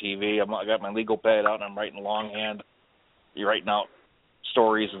watching TV. I got my legal pad out and I'm writing longhand. You're writing out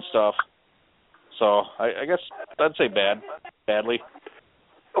stories and stuff. So I guess I'd say badly.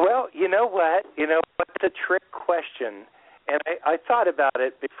 Well, you know what? It's a trick question, and I thought about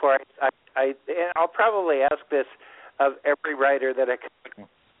it before. I'll probably ask this of every writer that I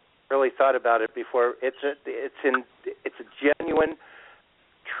really thought about it before. It's a genuine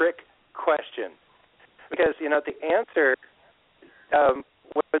trick question because the answer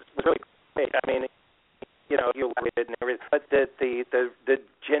was really great. I mean, you waited and everything, but the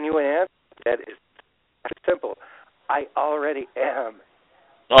genuine answer that is simple. I already am.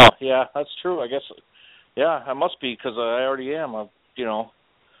 Oh yeah, that's true. I guess. Yeah, I must be because I already am. I'm still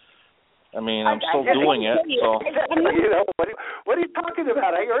doing it. So. What are you talking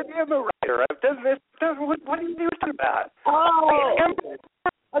about? I already am a writer. I've done this. What are you talking about? Oh.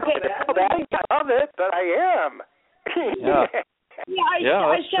 Okay. I love it, but I am.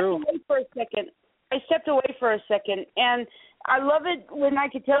 I stepped away for a second. for a second. And I love it when I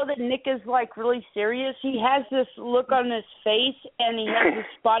can tell that Nick is, like, really serious. He has this look on his face, and he has this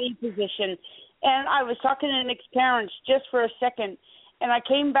body position. And I was talking to Nick's parents just for a second, and I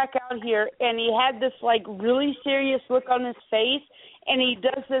came back out here, and he had this, like, really serious look on his face, and he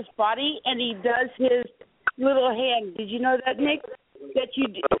does this body, and he does his little hand. Did you know that, Nick? That you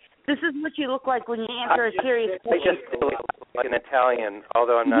do. This is what you look like when you answer a serious question. I just look like an Italian,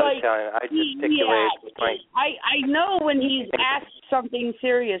 although I'm not Italian. I gesticulate with my... I know when he's asked something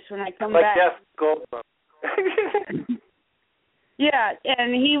serious when I come like back. Jeff Goldblum. Yeah,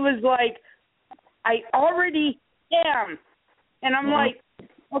 and he was like, I already am. And I'm like,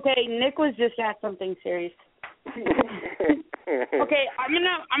 okay, Nick was just asked something serious. Okay, I'm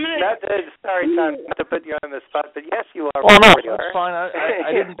gonna. Sorry, Tom, not to put you on the spot, but yes, you are. Oh no, that's fine.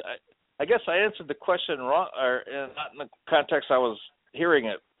 I didn't. I guess I answered the question wrong, or not in the context I was hearing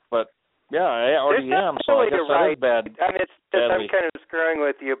it. But yeah, I already am. So I guess that is bad. I mean, it's just I'm kind of screwing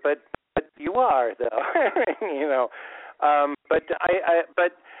with you, but you are though. You know, but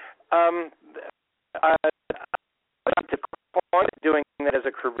the point of doing that as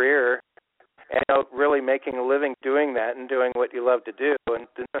a career. And really making a living doing that and doing what you love to do. And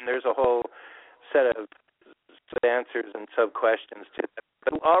then there's a whole set of answers and sub-questions to that.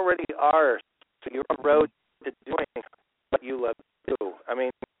 But you already are. So you're on the road to doing what you love to do. I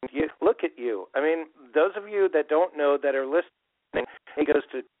mean, look at you. I mean, those of you that don't know that are listening, he goes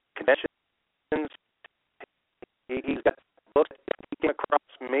to conventions. He's got books. He came across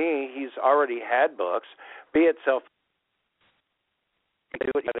me. He's already had books, be it self. Do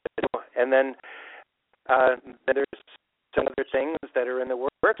what you got to do. And then there's some other things that are in the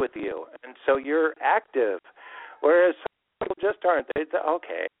work with you. And so you're active. Whereas some people just aren't. They say,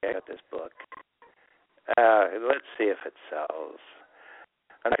 okay, I got this book. Let's see if it sells.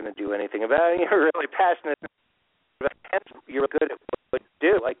 I'm not going to do anything about it. You're really passionate about it. You're good at what you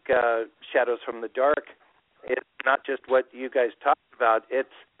do. Like Shadows from the Dark, it's not just what you guys talked about.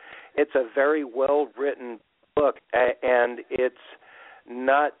 It's a very well-written book, and it's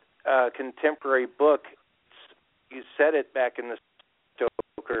not a contemporary book. You said it back in the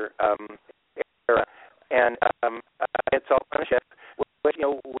Stoker era, and it's all ownership, which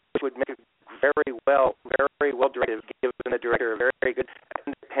would make it very well directed, given the director a very good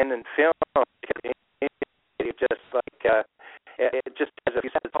independent film. It just like it just has a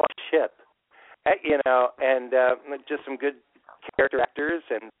ship, and just some good character actors,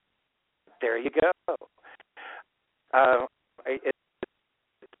 and there you go. It's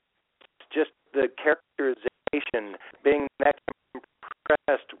just the characterization, being that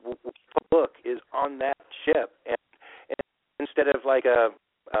impressed with the book is on that ship, and instead of like a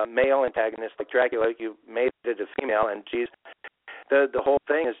male antagonist like Dracula, you made it a female, and geez, the whole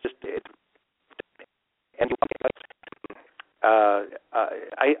thing is just and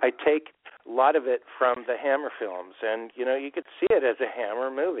I take a lot of it from the Hammer films, and you could see it as a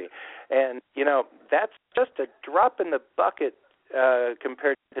Hammer movie, and that's just a drop in the bucket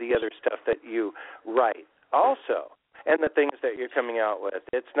compared to the other stuff that you write also, and the things that you're coming out with.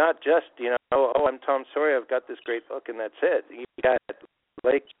 It's not just I'm Tom Sawyer, I've got this great book and that's it. You got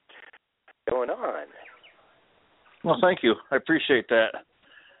like going on. Well, thank you. I appreciate that.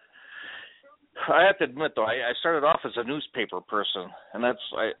 I have to admit, though, I started off as a newspaper person, and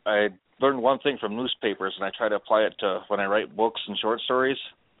that's I learned one thing from newspapers, and I try to apply it to when I write books and short stories,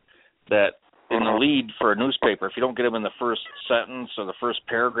 that in the lead for a newspaper, if you don't get them in the first sentence or the first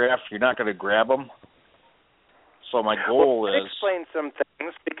paragraph, you're not going to grab them. So my goal is... explain some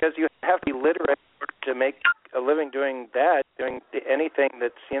things, because you have to be literate to make a living doing that, doing anything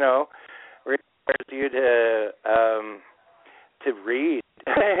that's, requires you to read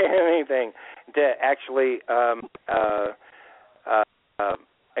anything, to actually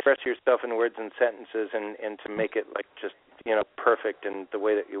express yourself in words and sentences, and to make it like just perfect in the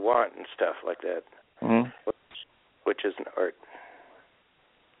way that you want and stuff like that, which is an art.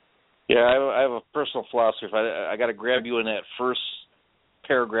 Yeah, I have a personal philosophy. If I got to grab you in that first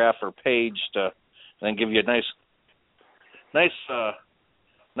paragraph or page to then give you a nice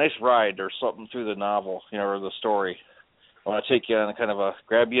ride or something through the novel, or the story. I want to take you on kind of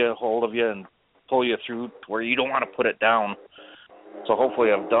grab you, hold of you, and pull you through where you don't want to put it down. So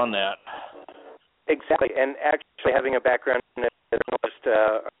hopefully I've done that. Exactly, and actually having a background in journalist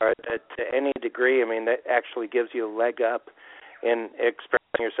to any degree, I mean, that actually gives you a leg up in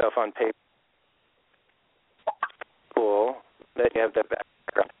expressing yourself on paper. Cool that you have that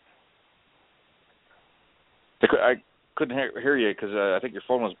background. I couldn't hear you because I think your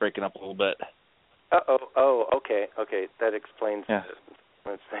phone was breaking up a little bit. Oh, okay, that explains. Yeah.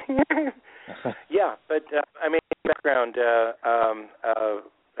 Let's see. Yeah, but I mean, background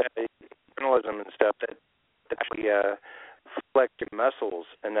journalism and stuff that actually flex your muscles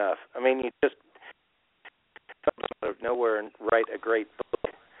enough. I mean, you just out of nowhere and write a great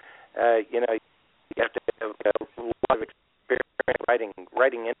book. You know, you have to have a lot of experience writing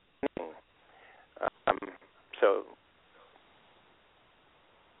anything. So.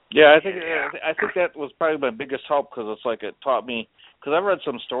 Yeah, I think that was probably my biggest help because it's like it taught me. Because I've read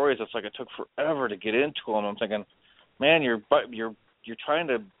some stories, it's like it took forever to get into them. I'm thinking, man, you're trying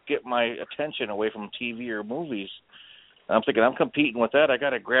to get my attention away from TV or movies. And I'm thinking, I'm competing with that. I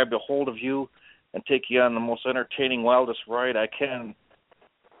got to grab a hold of you and take you on the most entertaining, wildest ride I can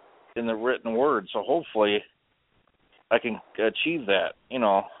in the written word. So hopefully I can achieve that. You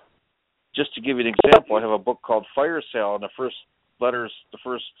know, just to give you an example, I have a book called Fire Sale, and the first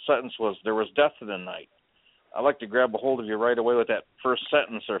sentence was, "There was death in the night." I like to grab a hold of you right away with that first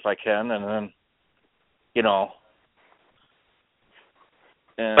sentence, or if I can, and then, you know,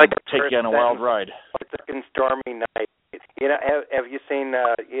 and like take you on a wild ride. In stormy night. You know, have you seen?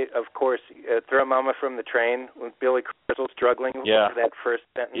 Of course, "Throw Mama from the Train" with Billy Crystal struggling with that first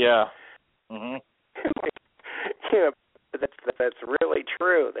sentence. Yeah. Mhm. Yeah, that's really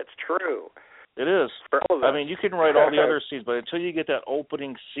true. That's true. It is. For all of us. I mean, you can write all the other scenes, but until you get that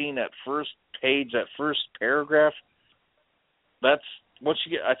opening scene, that first page, that first paragraph, that's once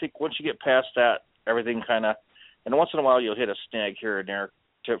you get past that, everything kind of. And once in a while, you'll hit a snag here and there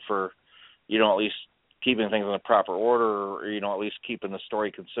for, you know, at least keeping things in the proper order, or, you know, at least keeping the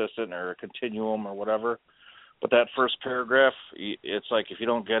story consistent or a continuum or whatever. But that first paragraph, it's like if you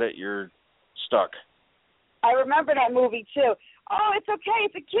don't get it, you're stuck. I remember that movie too. Oh, it's okay.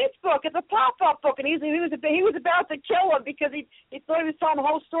 It's a kid's book. It's a pop-up book, and he was about to kill him because he thought he was telling the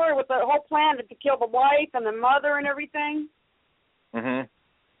whole story with the whole plan to kill the wife and the mother and everything. Mhm.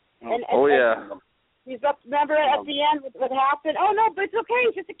 And yeah. He's up. Remember at the end what happened? Oh no, but it's okay.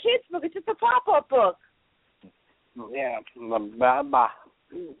 It's just a kid's book. It's just a pop-up book. Yeah. Blah blah blah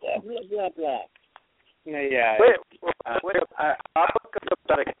blah blah. Yeah. Wait. I'll look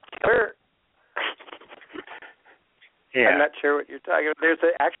about a killer. Yeah. I'm not sure what you're talking about. There's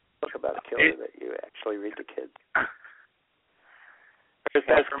an actual book about a killer that you actually read to kids.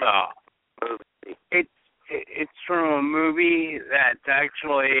 That's from a movie. It's from a movie that's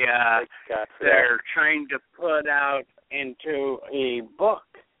actually they're trying to put out into a book,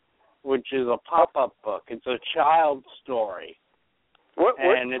 which is a pop-up book. It's a child's story. What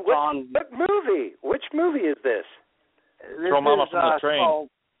movie? Which movie is this? Throw Mama from the Train.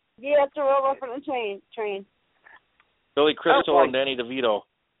 Yeah, Throw Mama from the Train. Billy Crystal and Danny DeVito.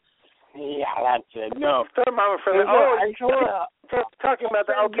 Yeah, that's it. No, Throw Mama from the. Talking about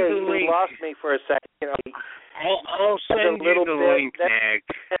that. Okay, you lost me for a second. You know, I'll send you the link, Nick.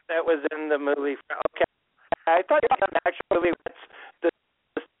 That was in the movie. Okay, I thought it was an actual movie. That's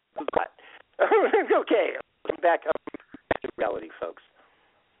the plot. Okay, back up to reality, folks.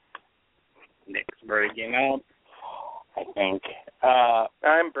 Nick's breaking up, I think.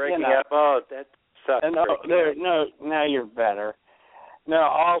 I'm breaking up. Oh, that sucks. Now you're better. No,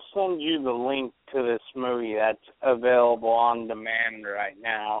 I'll send you the link to this movie that's available on demand right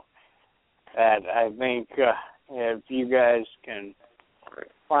now. That I think if you guys can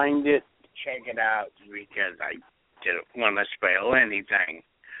find it, check it out, because I didn't want to spoil anything.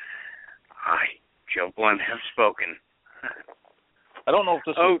 Joe Blunt have spoken. I don't know if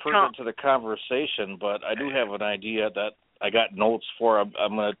this is pertinent to the conversation, but I do have an idea that I got notes for. I'm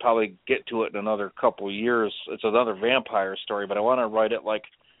going to probably get to it in another couple of years. It's another vampire story, but I want to write it like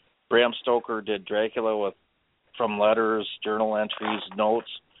Bram Stoker did Dracula, from letters, journal entries, notes.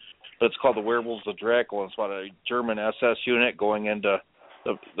 But it's called The Werewolves of Dracula. It's about a German SS unit going into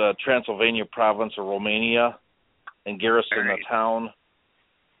the Transylvania province of Romania and garrison the town.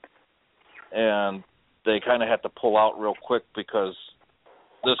 And they kind of had to pull out real quick because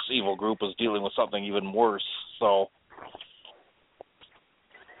this evil group was dealing with something even worse. So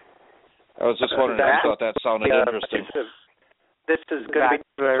I was just wondering if you thought that sounded interesting. This is going to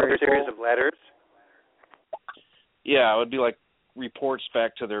be a series of letters? Yeah, it would be like reports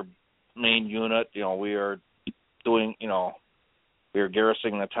back to their main unit. You know, we are doing, you know, we are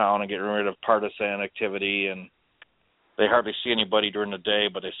garrisoning the town and getting rid of partisan activity, and they hardly see anybody during the day,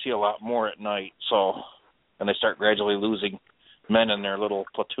 but they see a lot more at night. So, and they start gradually losing men in their little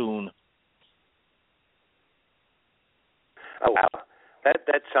platoon. Oh wow,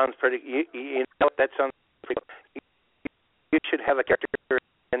 that sounds pretty. You know, that sounds pretty. You should have a character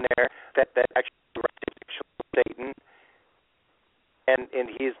in there that actually writes Satan, and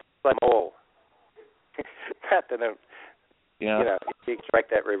he's like mole. Yeah. You know, you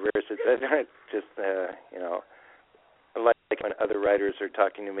expect that reverse. It's just, you know, like when other writers are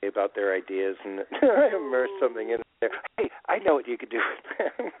talking to me about their ideas and I immerse something in there. Hey, I know what you could do with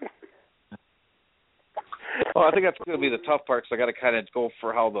that. Well, I think that's going to be the tough part, because I got to kind of go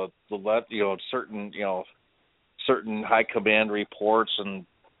for how certain high command reports and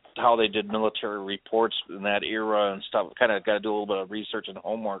how they did military reports in that era and stuff. Kind of got to do a little bit of research and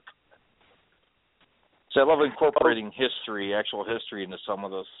homework. So I love incorporating actual history into some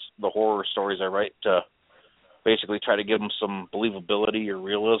of the horror stories I write to basically try to give them some believability or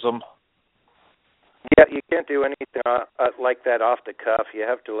realism. Yeah, you can't do anything like that off the cuff. You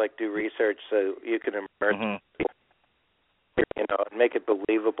have to do research so you can immerse people, you know, and make it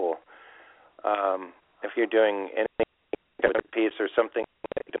believable. If you're doing any kind of piece or something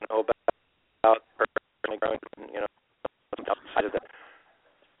that you don't know about, or you know, outside of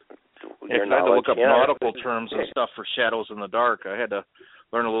your knowledge. I had to look up nautical terms and stuff for Shadows in the Dark. I had to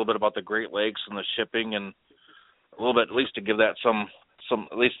learn a little bit about the Great Lakes and the shipping, and a little bit, at least to give that some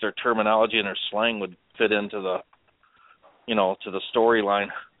at least their terminology and their slang would fit into the, you know, to the storyline.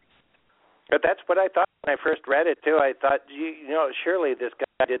 But that's what I thought when I first read it too. I thought, you know, surely this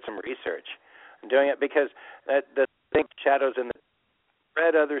guy did some research doing it, because the thing, Shadows in the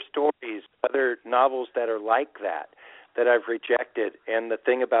read other stories, other novels that are like that I've rejected, and the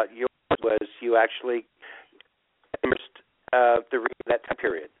thing about yours was you actually immersed that time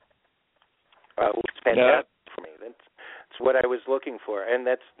period. Which was fantastic for me. That's what I was looking for, and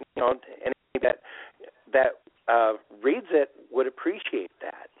that's, you know, anybody that reads it would appreciate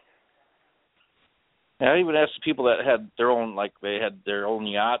that. Yeah, I even asked people that had their own, they had their own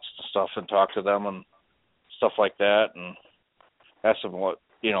yachts and stuff, and talked to them and stuff like that, and asked them what,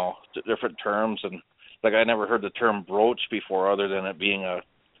 you know, different terms, and I never heard the term brooch before, other than it being a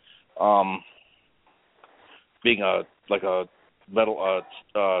metal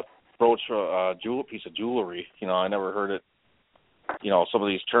brooch, piece of jewelry. You know, I never heard it. You know, some of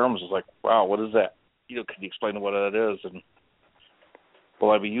these terms is like, wow, what is that? You know, can you explain what that is? And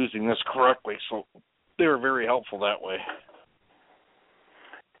will I be using this correctly? So they were very helpful that way.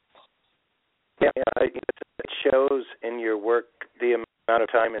 Yeah, it shows in your work the amount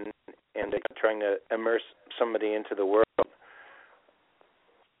of time and trying to immerse somebody into the world.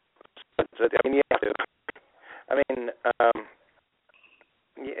 So, I mean, you have to. I mean,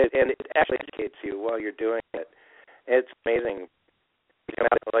 and it actually educates you while you're doing it. It's amazing. You come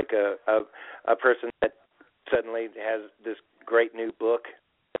out like a person that suddenly has this great new book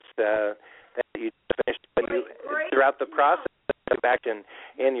that you finished, but you, throughout the process, go back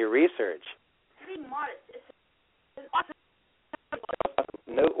in your research.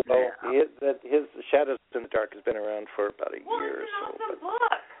 No, well, his Shadows in the Dark has been around for about a year or so.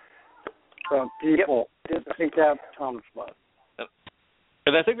 From people, I think that's Tom's book.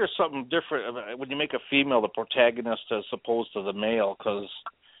 And I think there's something different when you make a female the protagonist as opposed to the male, because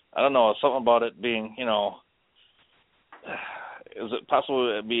I don't know, something about it being, you know, is it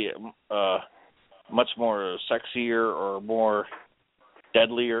possible to be much more sexier or more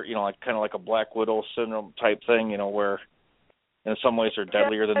deadlier, you know, like kind of like a Black Widow syndrome type thing, you know, where in some ways they're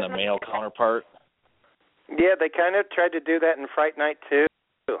deadlier than the male counterpart? Yeah, they kind of tried to do that in Fright Night too.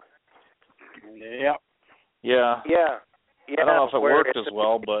 Yeah. Yeah. I don't know if it worked as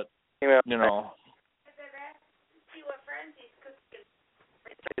well, but, you know.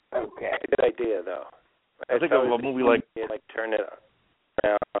 Okay. Good idea, though. I think of a movie like turn it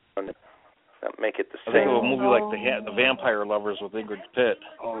around and make it the same. I think of a movie like the Vampire Lovers with Ingrid Pitt.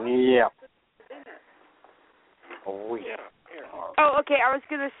 Oh, yeah. Oh, yeah. Oh, okay. I was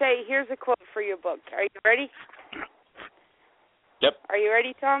going to say, here's a quote for your book. Are you ready? Yep. Are you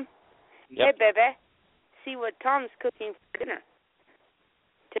ready, Tom? Yep. Hey, baby. See what Tom's cooking for dinner.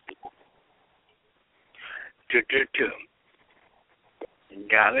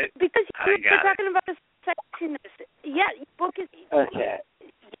 Got it. Because you're talking about the sexiness. Yeah, your book is... Okay.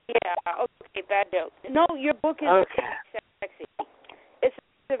 Yeah, okay, bad joke. No, your book is sexy. It's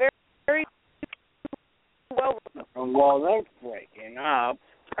a very, very well... Well, that's breaking up.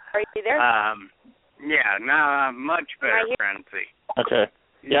 Are you there? Yeah, now I'm much better, Francie. Okay.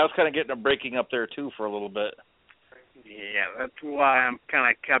 Yeah, I was kind of getting a breaking up there, too, for a little bit. Yeah, that's why I'm kind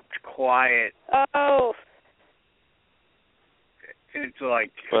of kept quiet. Oh. It's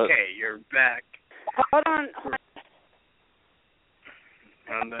like, hey, you're back. Hold on.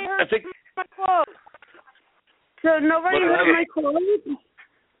 I think... My quote. So nobody heard my quote?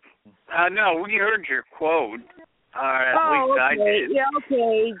 No, we heard your quote. At least I did. Yeah,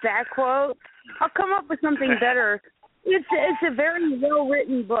 okay, that quote. I'll come up with something better. It's a very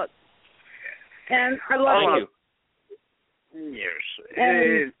well-written book, and I love it. Yes.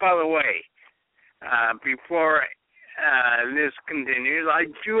 By the way, before this continues, I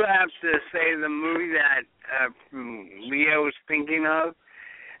do have to say the movie that Leo is thinking of,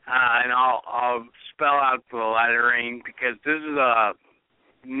 and I'll spell out the lettering because this is a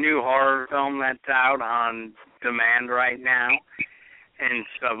new horror film that's out on demand right now and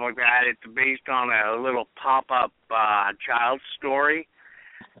stuff like that. It's based on a little pop-up child story.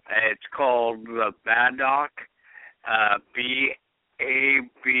 It's called The Bad Doc, BABADOOK.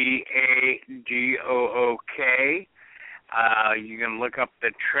 You can look up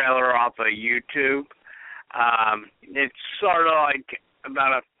the trailer off of YouTube. It's sort of like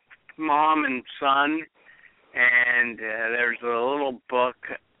about a mom and son, and there's a little book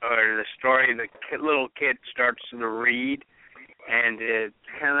or the story the little kid starts to read, and it's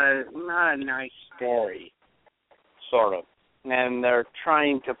kind of not a nice story, sort of. And they're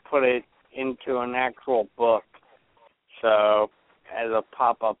trying to put it into an actual book, so as a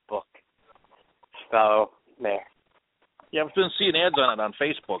pop-up book. So there. Yeah, I've been seeing ads on it on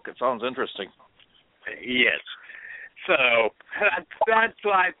Facebook. It sounds interesting. Yes. So that's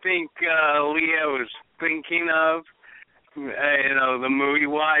what I think Leo is thinking of, the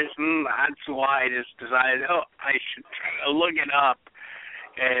movie-wise. And that's why I just decided, I should try to look it up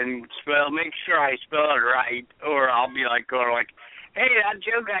and make sure I spell it right, or I'll be going like, hey, that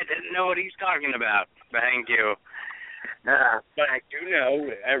joke, I didn't know what he's talking about. Thank you. But I do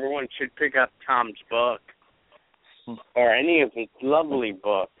know everyone should pick up Tom's book, or any of his lovely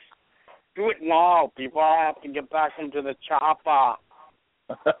books. Do it now before I have to get back into the chopper.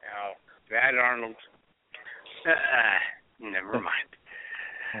 That Arnold. Never mind.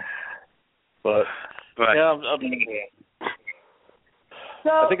 But yeah,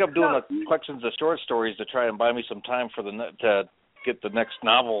 I think I'm doing collections of short stories to try and buy me some time for to get the next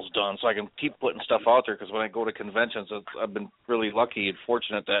novels done, so I can keep putting stuff out there. Because when I go to conventions, I've been really lucky and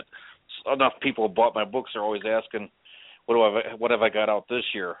fortunate that enough people who bought my books are always asking, "What have I got out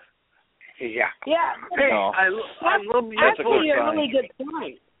this year?" Yeah. Yeah. That's a good sign. Really good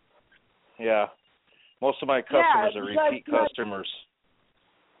sign. Yeah. Most of my customers are repeat customers.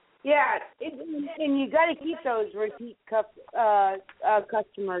 Yeah, and you got to keep those repeat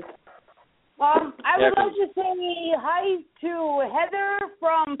customers. I would like to say hi to Heather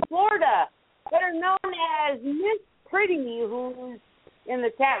from Florida, better known as Miss Pretty, who's in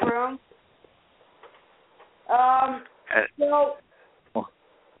the chat room. So,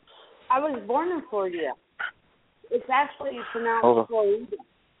 I was born in Florida. It's actually pronounced Florida.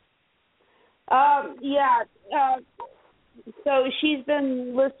 So she's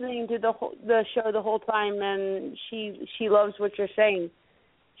been listening to the show the whole time, and she loves what you're saying.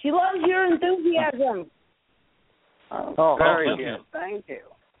 She loves your enthusiasm. Oh, very good. Thank you.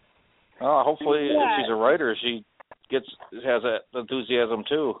 Hopefully, if she's a writer, she has that enthusiasm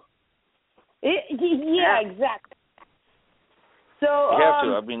too. Yeah, exactly. So you have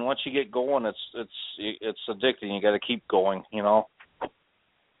to. I mean, once you get going, it's addicting. You got to keep going. Yeah.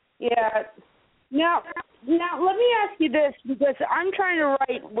 Now let me ask you this, because I'm trying to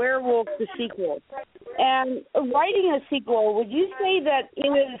write Werewolf the sequel. And writing a sequel, would you say that it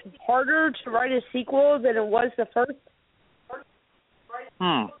is harder to write a sequel than it was the first?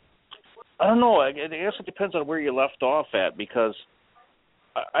 I don't know. I guess it depends on where you left off at, because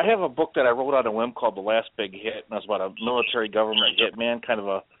I have a book that I wrote on a whim called The Last Big Hit, and it's about a military government hitman, kind of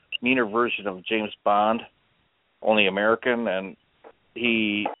a meaner version of James Bond, only American, and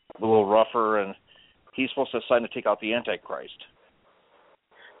he's a little rougher, and he's supposed to sign to take out the Antichrist.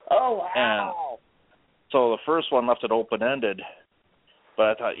 Oh, wow. And so the first one left it open-ended, but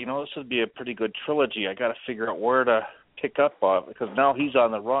I thought, this would be a pretty good trilogy. I got to figure out where to pick up on, because now he's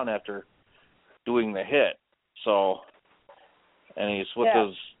on the run after doing the hit. So, and he's with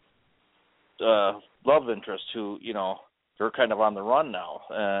his love interest, who, they're kind of on the run now.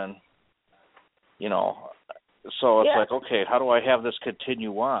 And, so it's like, okay, how do I have this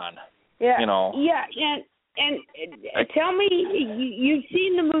continue on? Yeah. Yeah, and tell me, you've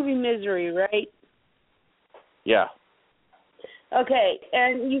seen the movie Misery, right? Yeah. Okay,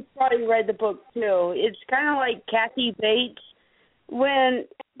 and you've probably read the book too. It's kind of like Kathy Bates when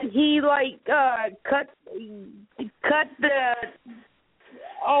he cut the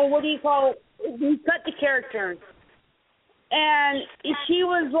what do you call it? He cut the character, and she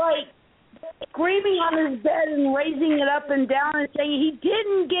was like screaming on his bed and raising it up and down and saying, "He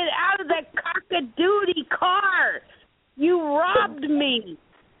didn't get out of that cock-a-doodle car. You robbed me."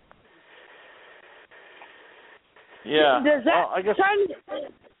 Yeah. Does that I guess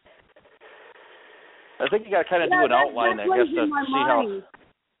I think you got to kind of do an outline, I guess, to see how.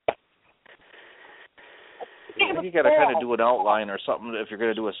 think you got to kind of do an outline or something if you're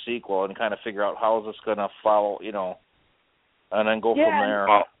going to do a sequel and kind of figure out how is this going to follow, and then go from there.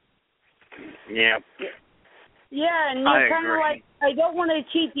 Yeah. Yeah, and you're kind of like, I don't want to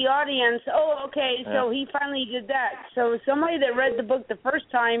cheat the audience. Oh, okay, so he finally did that. So somebody that read the book the first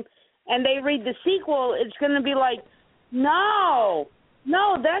time and they read the sequel, it's going to be like, no,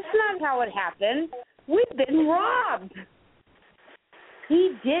 that's not how it happened. We've been robbed.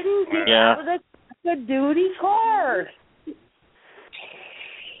 He didn't get out of the duty car.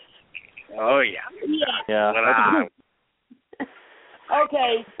 Oh, yeah. Yeah.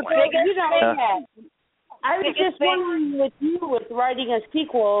 Okay, so, I was just wondering with you, with writing a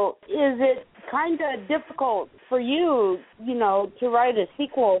sequel, is it kind of difficult for you, to write a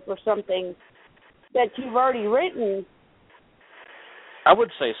sequel for something that you've already written? I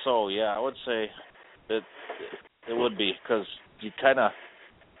would say so, yeah. I would say it would be, because you kind of,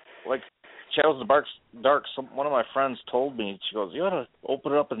 like Shadows in the Dark, one of my friends told me, she goes, you ought to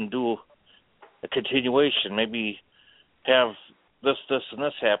open it up and do a continuation, maybe have this, and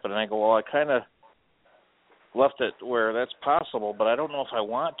this happen. And I go, well, I kind of left it where that's possible, but I don't know if I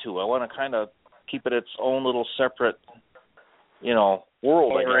want to. I want to kind of keep it its own little separate,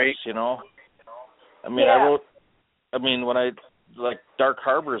 world, I guess, I mean, when Dark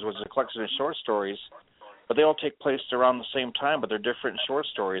Harbors was a collection of short stories, but they all take place around the same time, but they're different short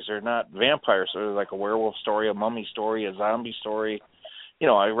stories. They're not vampires. So they're like a werewolf story, a mummy story, a zombie story.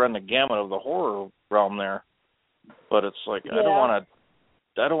 I run the gamut of the horror realm there, but it's like, I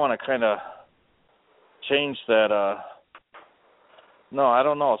don't want to kind of change that. No, I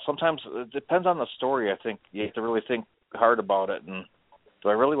don't know. Sometimes it depends on the story. I think you have to really think hard about it. And do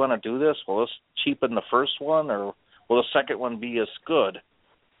I really want to do this? Will this cheapen the first one, or will the second one be as good?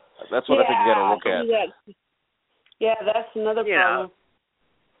 That's what I think you got to look at. Yeah, that's another problem.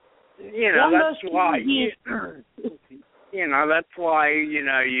 That's why. That's why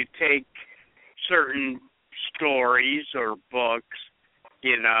you take certain stories or books,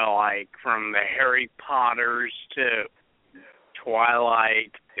 like from the Harry Potters to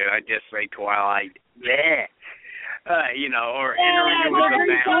Twilight. Did I just say Twilight? Yeah. Or Interview with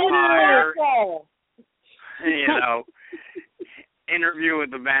the Vampire. Interview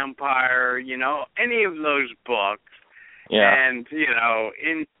with the Vampire. Any of those books. Yeah. And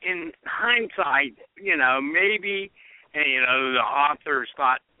in hindsight, maybe, the authors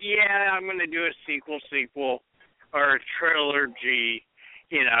thought, I'm going to do a sequel or a trilogy.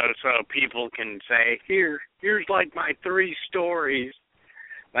 So people can say, here's like my 3 stories.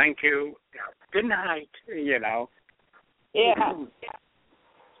 Thank you. Good night. Yeah.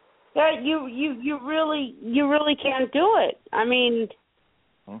 Yeah, you really can't do it. I mean,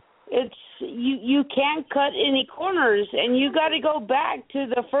 it's you can't cut any corners, and you got to go back to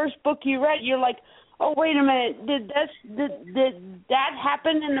the first book you read. You're like, oh, wait a minute, did that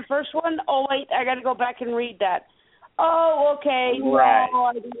happen in the first one? Oh, wait, I got to go back and read that. Oh, okay. Right. No,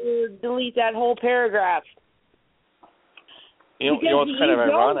 I didn't delete that whole paragraph. You know what's kind of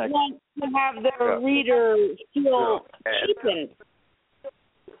ironic? You don't want to have the reader feel cheapened.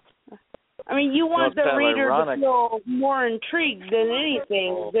 I mean, you want the reader to feel more intrigued than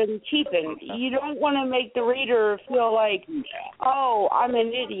anything, than cheapened. You don't want to make the reader feel like, oh, I'm an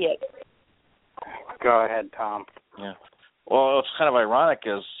idiot. Go ahead, Tom. Yeah. Well, what's kind of ironic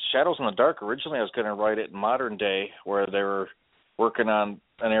is Shadows in the Dark, originally I was going to write it in modern day where they were working on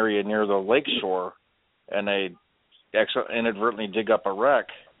an area near the lake shore, and they inadvertently dig up a wreck,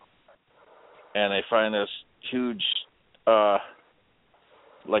 and they find this huge,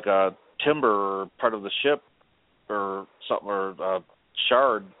 like a timber part of the ship or something, or a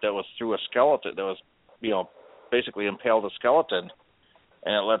shard that was through a skeleton, that was, basically impaled a skeleton,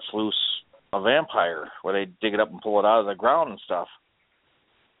 and it lets loose a vampire where they dig it up and pull it out of the ground and stuff.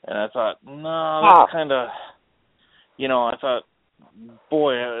 And I thought, no, that's kind of, I thought,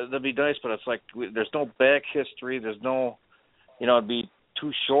 boy, that'd be nice, but it's like there's no back history. There's no, it'd be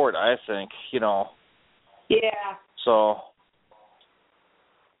too short, I think, Yeah. So,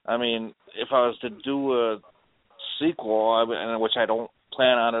 I mean, if I was to do a sequel, which I don't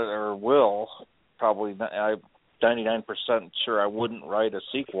plan on it or will, probably I'm 99% sure I wouldn't write a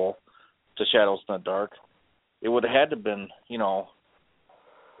sequel to Shadows in the Dark. It would have had to been,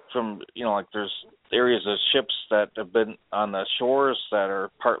 from, like there's areas of ships that have been on the shores that are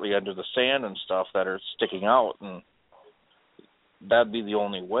partly under the sand and stuff that are sticking out, and that'd be the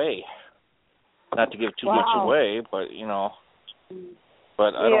only way. Not to give too much away, but,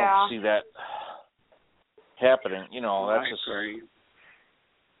 but I don't see that happening. That's just,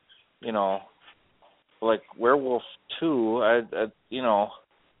 like Werewolf 2,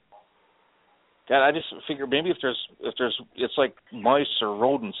 Yeah, I just figure maybe if there's it's like mice or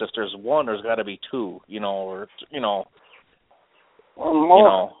rodents. If there's one, there's got to be two, or or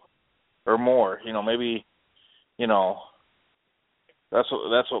more, or more. Maybe, that's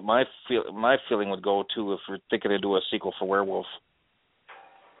what my feeling would go to if we're thinking to do a sequel for Werewolf.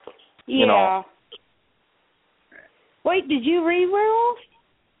 Yeah. Wait, did you read Werewolf?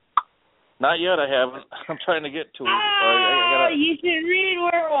 Not yet. I haven't. I'm trying to get to it. You should read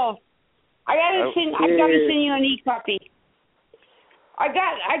Werewolf. I gotta send you an e-copy. I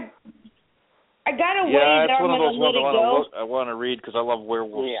gotta wait. Yeah, it's I'm one of those let ones it I want to read because I love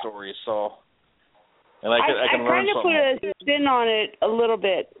werewolf stories. So, and I can I learn kind of something. put a spin on it a little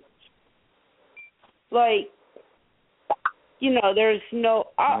bit. Like, there's no.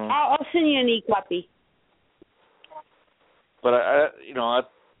 I'll send you an e-copy. But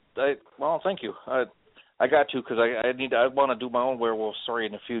well, thank you. I got to because I want to do my own werewolf story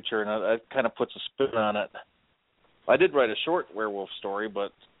in the future, and it kind of puts a spin on it. I did write a short werewolf story,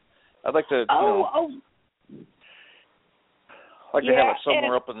 but I'd like to, have it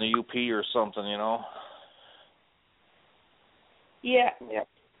somewhere up in the UP or something, Yeah.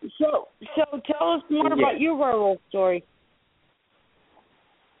 So tell us more about your werewolf story.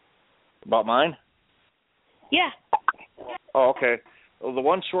 About mine? Yeah. Oh, okay. Well, the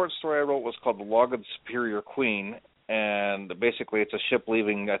one short story I wrote was called The Log of the Superior Queen, and basically it's a ship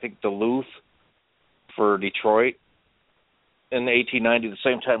leaving, I think, Duluth for Detroit in 1890, the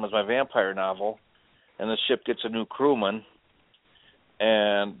same time as my vampire novel, and the ship gets a new crewman,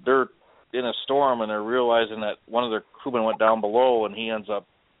 and they're in a storm, and they're realizing that one of their crewmen went down below, and he ends up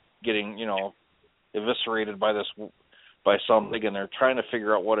getting, eviscerated by something, and they're trying to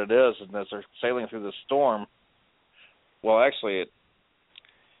figure out what it is, and as they're sailing through the storm, well, actually,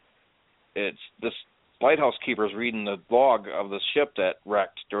 it's this lighthouse keeper's reading the log of the ship that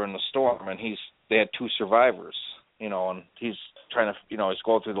wrecked during the storm, and they had two survivors, and he's trying to, he's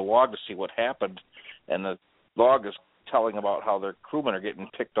going through the log to see what happened, and the log is telling about how their crewmen are getting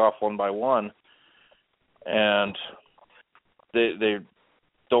picked off one by one, and they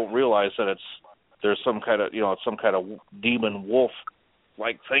don't realize that there's some kind of, some kind of demon wolf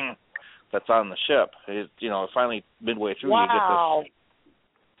like thing that's on the ship. Finally midway through you get this.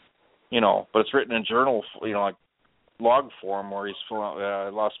 But it's written in journal, like log form, where he's I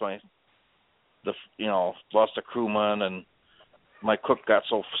lost lost a crewman, and my cook got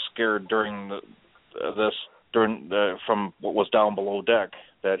so scared during from what was down below deck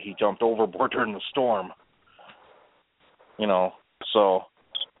that he jumped overboard during the storm. So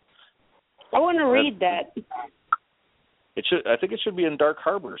I want to read that. I think it should be in Dark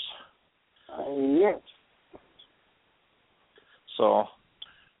Harbors. Yes. So.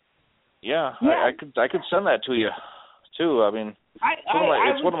 Yeah, I could send that to you too. I mean,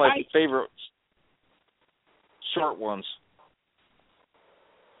 it's one of my favorite short ones.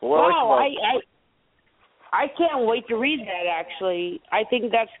 I can't wait to read that. Actually, I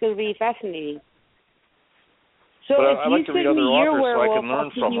think that's going to be fascinating. So but if I like to read other authors so I can learn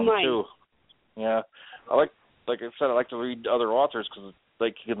I'll from them mine. too. Yeah, like I said, I like to read other authors because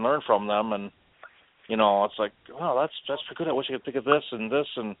you can learn from them, and it's like, wow, that's pretty good. I wish I could think of this and this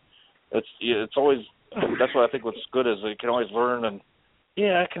and. It's always, that's what I think what's good is you can always learn, and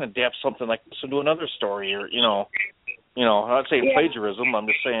I can adapt something like this into another story, or I'm not saying plagiarism. I'm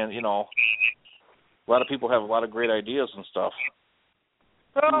just saying a lot of people have a lot of great ideas and stuff.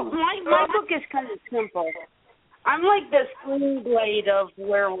 Well, my book is kind of simple. I'm like the Sling Blade of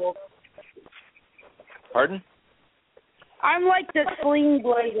werewolf. Pardon? I'm like the Sling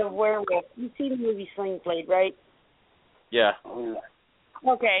Blade of werewolf. You've seen the movie Sling Blade, right? Yeah.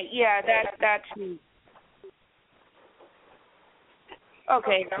 Okay, yeah, that's me.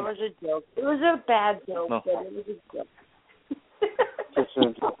 Okay, that was a joke. It was a bad joke, but it was a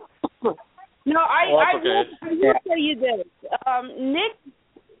joke. No, I will tell you this.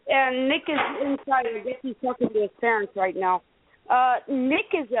 Nick is inside. I guess he's talking to his parents right now.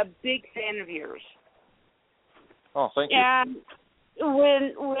 Nick is a big fan of yours. Oh, thank you. And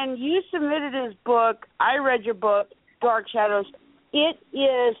when you submitted his book, I read your book, Dark Shadows. It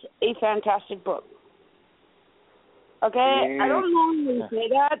is a fantastic book. Okay? I don't normally say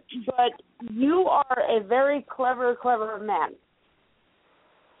that, but you are a very clever man.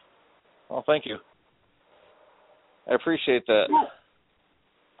 Well, thank you. I appreciate that.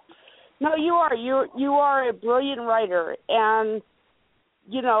 No, you are. You are a brilliant writer. And,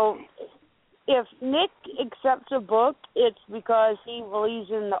 if Nick accepts a book, it's because he believes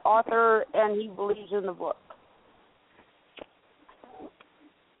in the author and he believes in the book.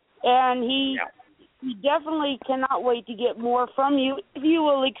 And he definitely cannot wait to get more from you if you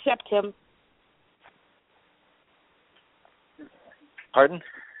will accept him. Pardon?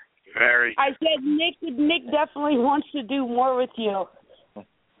 Very. I said Nick definitely wants to do more with you.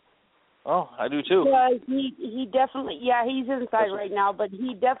 Oh, I do too. Because he definitely, he's inside right now, but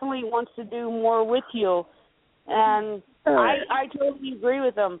he definitely wants to do more with you. And I totally agree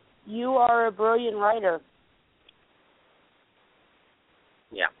with him. You are a brilliant writer.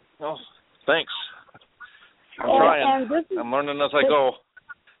 Yeah. Oh, thanks. I'm trying. I'm learning as I go.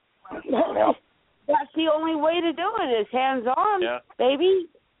 That's the only way to do it is hands-on, baby.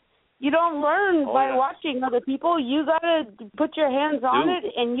 You don't learn by watching other people. You got to put your hands on it,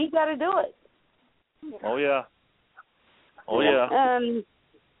 and you got to do it. Oh, yeah. Oh, yeah.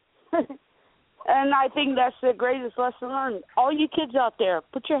 And I think that's the greatest lesson learned. All you kids out there,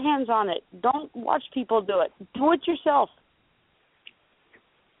 put your hands on it. Don't watch people do it. Do it yourself.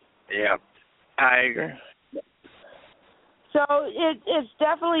 Yeah. I agree. So it's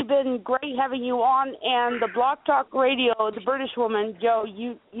definitely been great having you on, and the Blog Talk Radio, the British woman, Joe,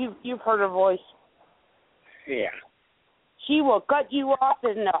 you've heard her voice. Yeah. She will cut you off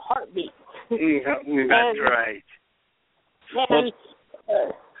in a heartbeat. That's right. And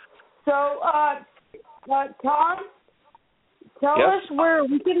Tom, tell us where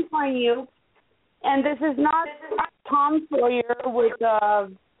we can find you. And this is not Tom Sawyer with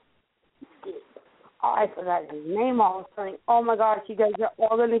I forgot his name all of a sudden. Oh, my gosh, you guys are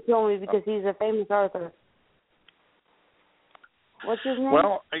all going to kill me because he's a famous author. What's his name?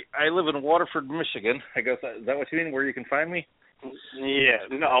 Well, I live in Waterford, Michigan. I guess is that what you mean, where you can find me? Yeah.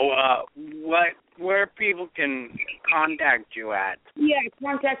 No, where people can contact you at? Yeah,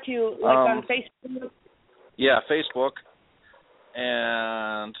 contact you, like on Facebook? Yeah, Facebook.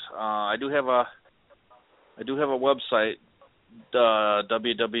 And I do have a website,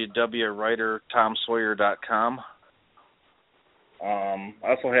 www.writertomsawyer.com. I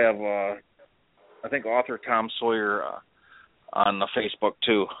also have, I think, author Tom Sawyer on the Facebook,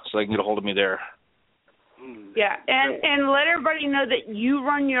 too, so they can get a hold of me there. Yeah, and let everybody know that you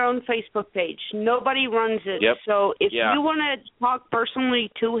run your own Facebook page. Nobody runs it. Yep. So if you want to talk personally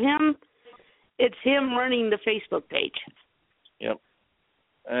to him, it's him running the Facebook page. Yep.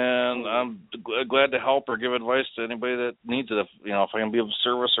 And I'm glad to help or give advice to anybody that needs it. If I can be of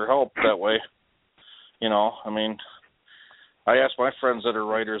service or help that way. I mean, I ask my friends that are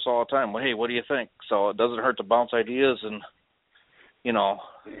writers all the time, well, hey, what do you think? So it doesn't hurt to bounce ideas and,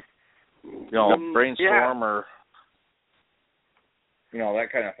 brainstorm or,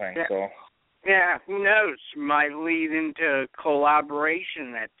 that kind of thing. Yeah. So. Yeah, who knows? Might lead into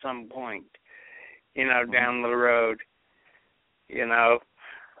collaboration at some point, down the road,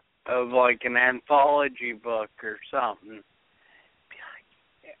 of like an anthology book or something.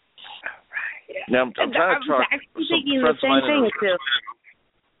 Yeah, I'm trying to talk some friends of mine.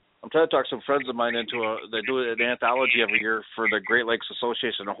 I'm trying to talk some friends of mine into they do an anthology every year for the Great Lakes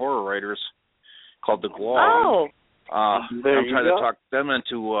Association of Horror Writers called The Glow. Oh. I'm trying to talk them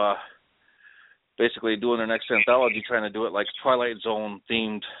into basically doing their next anthology, trying to do it like Twilight Zone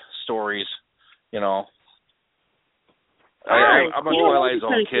themed stories, I'm a Twilight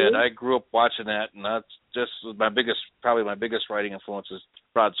Zone kid. I grew up watching that, and that's just probably my biggest writing influence is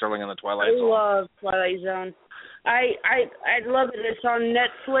Rod Serling and the Twilight Zone. I love Twilight Zone. I love it. It's on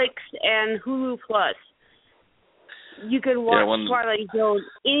Netflix and Hulu Plus. You can watch Twilight Zone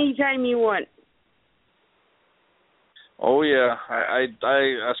anytime you want. Oh yeah, I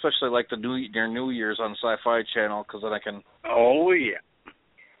especially like the New Year's on Sci-Fi Channel because then I can. Oh yeah.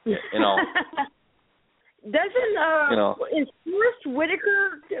 Doesn't is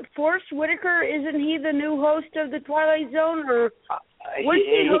Forrest Whitaker? Isn't he the new host of the Twilight Zone, or what is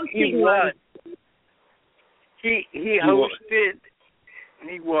he hosting? He was. He hosted.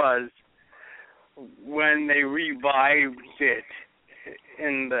 He was when they revived it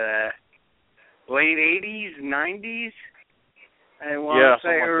in the late '80s, '90s. I want to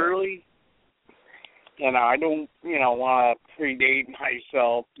say early. I don't, want to predate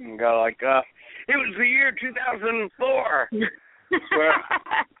myself and go like, it was the year 2004, where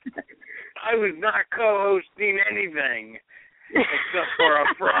I was not co-hosting anything except for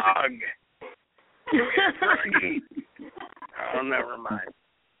a frog. Oh, never mind.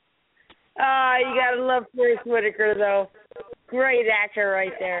 You gotta love Forrest Whitaker, though. Great actor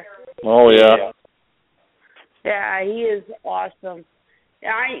right there. Oh yeah. Yeah, he is awesome.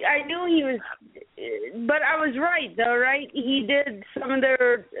 I knew he was, but I was right though, right? He did some of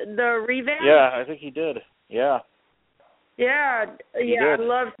the revamp. Yeah, I think he did. Yeah. Yeah, He I did.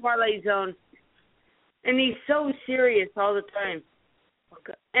 love Twilight Zone, and he's so serious all the time.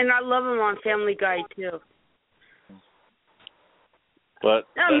 And I love him on Family Guy too. But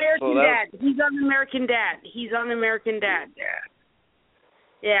American Dad. He's on American Dad. Yeah.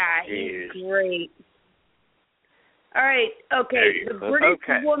 Yeah, he's great. All right, okay. The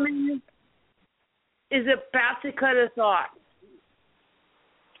British woman is about to cut us off.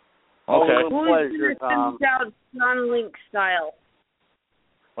 Okay. Who's going to send us out John Link style?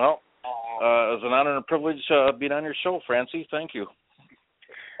 Well, it's an honor and privilege being on your show, Francie. Thank you.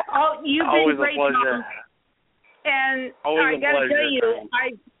 Oh, you've been great, Tom. And I got to tell you,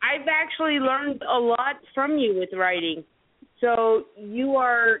 I've actually learned a lot from you with writing. So you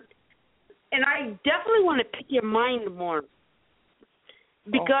are, and I definitely want to pick your mind more.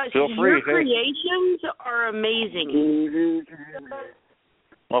 Because your creations are amazing.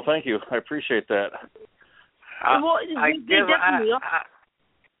 Well, thank you. I appreciate that. Well, I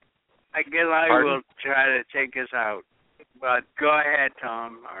guess I will try to take us out. But go ahead,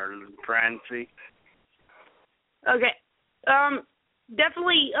 Tom or Francie. Okay.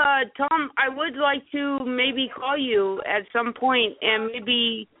 Definitely, Tom, I would like to maybe call you at some point, and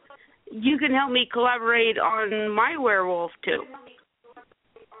maybe you can help me collaborate on my werewolf, too.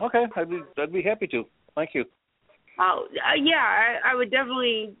 Okay, I'd be happy to. Thank you. Oh, yeah, I would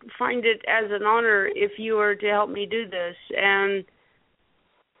definitely find it as an honor if you were to help me do this. And,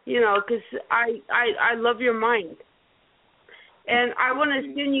 you know, because I love your mind. And I want to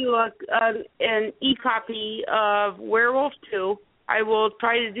send you an e-copy of Werewolf 2. I will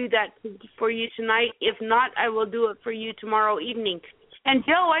try to do that for you tonight. If not, I will do it for you tomorrow evening. And,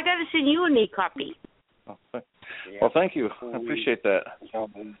 Joe, I got to send you an e-copy. Well, thank you. I appreciate that. Yeah,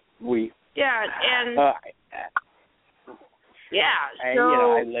 and... yeah, so... You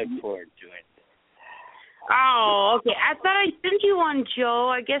know, I look forward to it. Oh, okay. I thought I sent you one, Joe.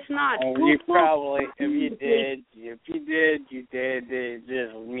 I guess not. You probably, if you did, you did. This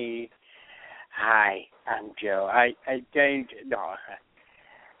is me. Hi, I'm Joe. I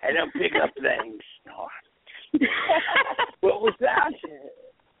don't pick up things. No. What was that?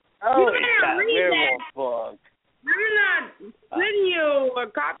 Oh, it's that werewolf book. I'm not sending you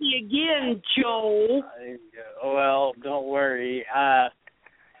a copy again, Joe. Well, don't worry.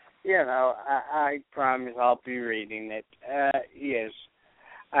 You know, I promise I'll be reading it. Yes.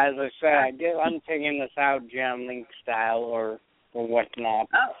 As I said, I'm taking this out John Link style or whatnot.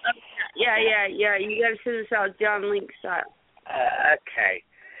 Oh, yeah. You got to send this out John Link style. Okay.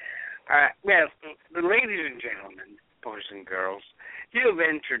 Well, ladies and gentlemen, boys and girls, you've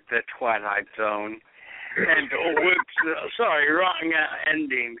entered the Twilight Zone. And, whoops, sorry, wrong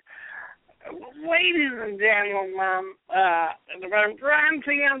ending. Ladies and gentlemen, from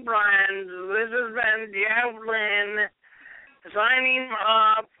Francie and Brian, this has been Jeff Lynn signing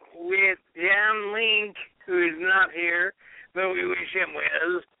off with Jan Link, who is not here, though we wish him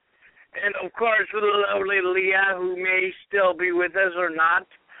was. And, of course, the lovely Leah, who may still be with us or not.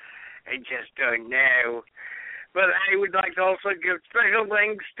 I just don't know. But I would like to also give special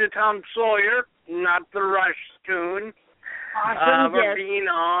thanks to Tom Sawyer, not the Rush tune, for being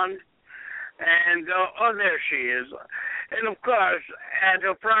on. And, there she is. And, of course,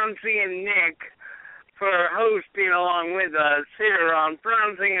 to Francie and Nick for hosting along with us here on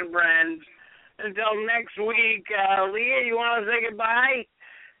Francie and Friends. Until next week, Leah, you want to say goodbye?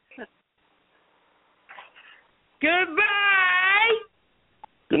 Goodbye!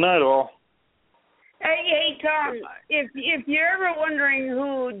 Good night, all. Hey, Tom, if you're ever wondering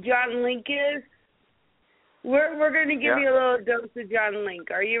who John Link is, we're going to give you a little dose of John Link.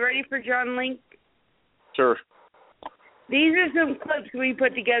 Are you ready for John Link? Sure. These are some clips we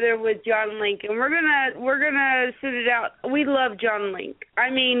put together with John Link, and we're gonna send it out. We love John Link. I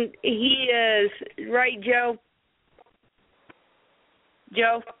mean, he is right, Joe.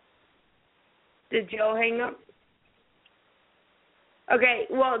 Joe, did Joe hang up? Okay,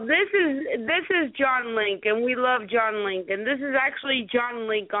 well, this is John Link, and we love John Link, and this is actually John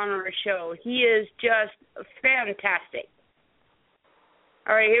Link on our show. He is just fantastic.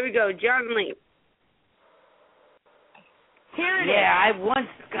 All right, here we go, John Link. Yeah, I once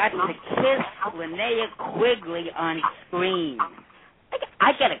got to kiss Linnea Quigley on screen.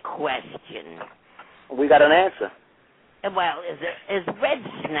 I got a question. We got an answer. Well, is red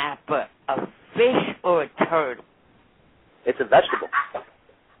snapper a fish or a turtle? It's a vegetable.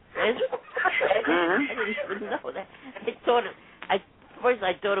 Is it? Mm-hmm. I didn't even know that. First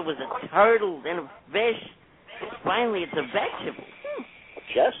I thought it was a turtle, then a fish. Finally, it's a vegetable.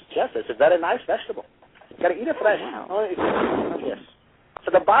 Yes, it's a very nice vegetable. You gotta eat it fresh. Wow. Yes.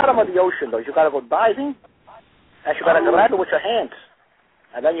 So the bottom of the ocean, though, you gotta go diving, and you gotta grab it with your hands,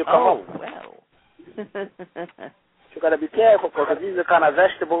 and then you come up. Well. You gotta be careful because these are kind of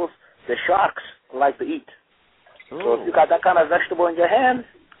vegetables the sharks like to eat. Ooh. So if you got that kind of vegetable in your hand,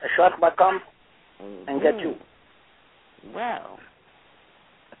 a shark might come and get you. Well.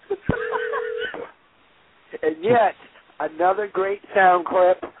 And yet, another great sound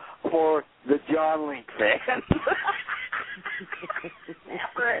clip for the John Link fans.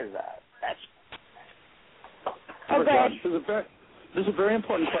 Where is that? Okay. This is a very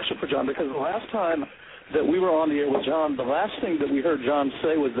important question for John, because the last time that we were on the air with John, the last thing that we heard John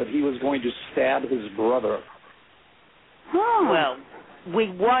say was that he was going to stab his brother. Well, we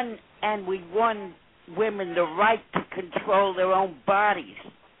won women the right to control their own bodies.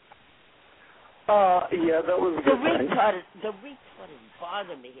 Yeah, that was a the good thing. retarded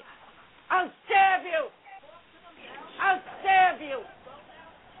bother me. I'll stab you! I'll stab you!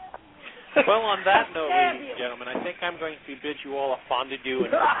 Well, on that note, ladies and gentlemen, I think I'm going to bid you all a fond adieu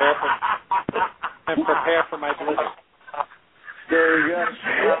and prepare for my blizzard. There you go.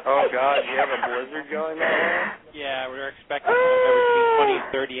 Oh, God, you have a blizzard going on? Yeah, we're expecting between 20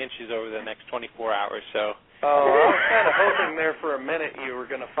 and 30 inches over the next 24 hours, so. Oh, I was kind of hoping there for a minute you were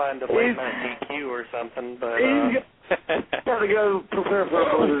going to find a late night DQ or something, but. He's got to go prepare for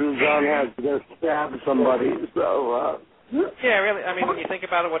a blizzard, and John has to go stab somebody, so. Yeah, really. I mean, when you think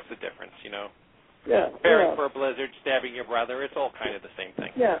about it, what's the difference, you know? Yeah. Preparing for a blizzard, stabbing your brother, it's all kind of the same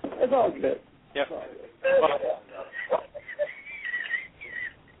thing. Yeah, it's all good. Yep.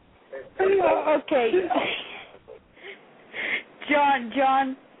 Okay.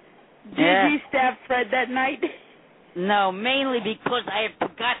 John, did you stab Fred that night? No, mainly because I had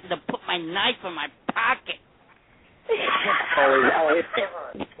forgotten to put my knife in my pocket.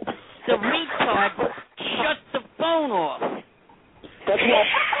 The retard shut the phone off. That's what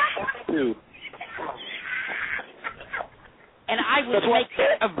I do. And I was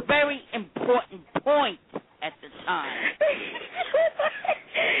making a very important point at the time.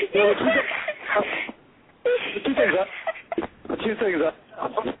 The two things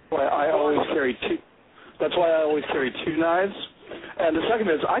I always carry two. That's why I always carry two knives. And the second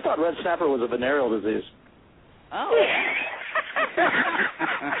is, I thought red snapper was a venereal disease. Oh.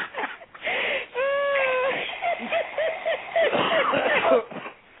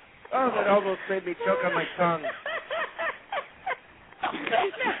 Oh, that almost made me choke on my tongue.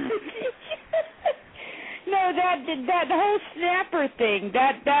 No, that whole snapper thing,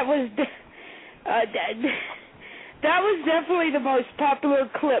 that was definitely the most popular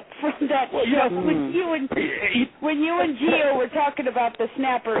clip from that show when you and Gio were talking about the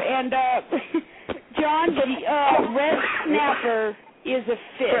snapper. And John, the red snapper is a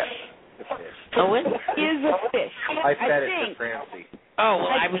fish. Oh, it is a fish. I fed it to Francie. Oh, well,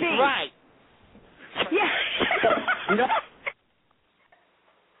 I was right. Yeah.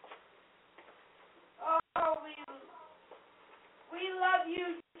 Oh, we love you,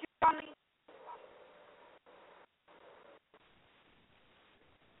 Johnny.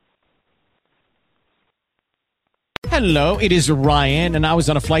 Hello, it is Ryan, and I was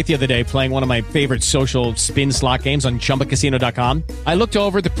on a flight the other day playing one of my favorite social spin slot games on ChumbaCasino.com. I looked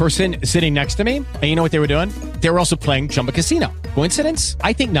over at the person sitting next to me, and you know what they were doing? They were also playing Chumba Casino. Coincidence?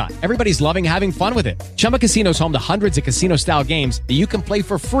 I think not. Everybody's loving having fun with it. Chumba Casino is home to hundreds of casino-style games that you can play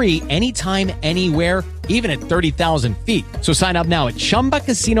for free anytime, anywhere, even at 30,000 feet. So sign up now at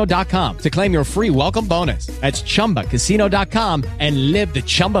ChumbaCasino.com to claim your free welcome bonus. That's ChumbaCasino.com and live the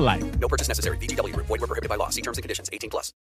Chumba life. No purchase necessary. VGW. Void where prohibited by law. See terms and conditions. 18+.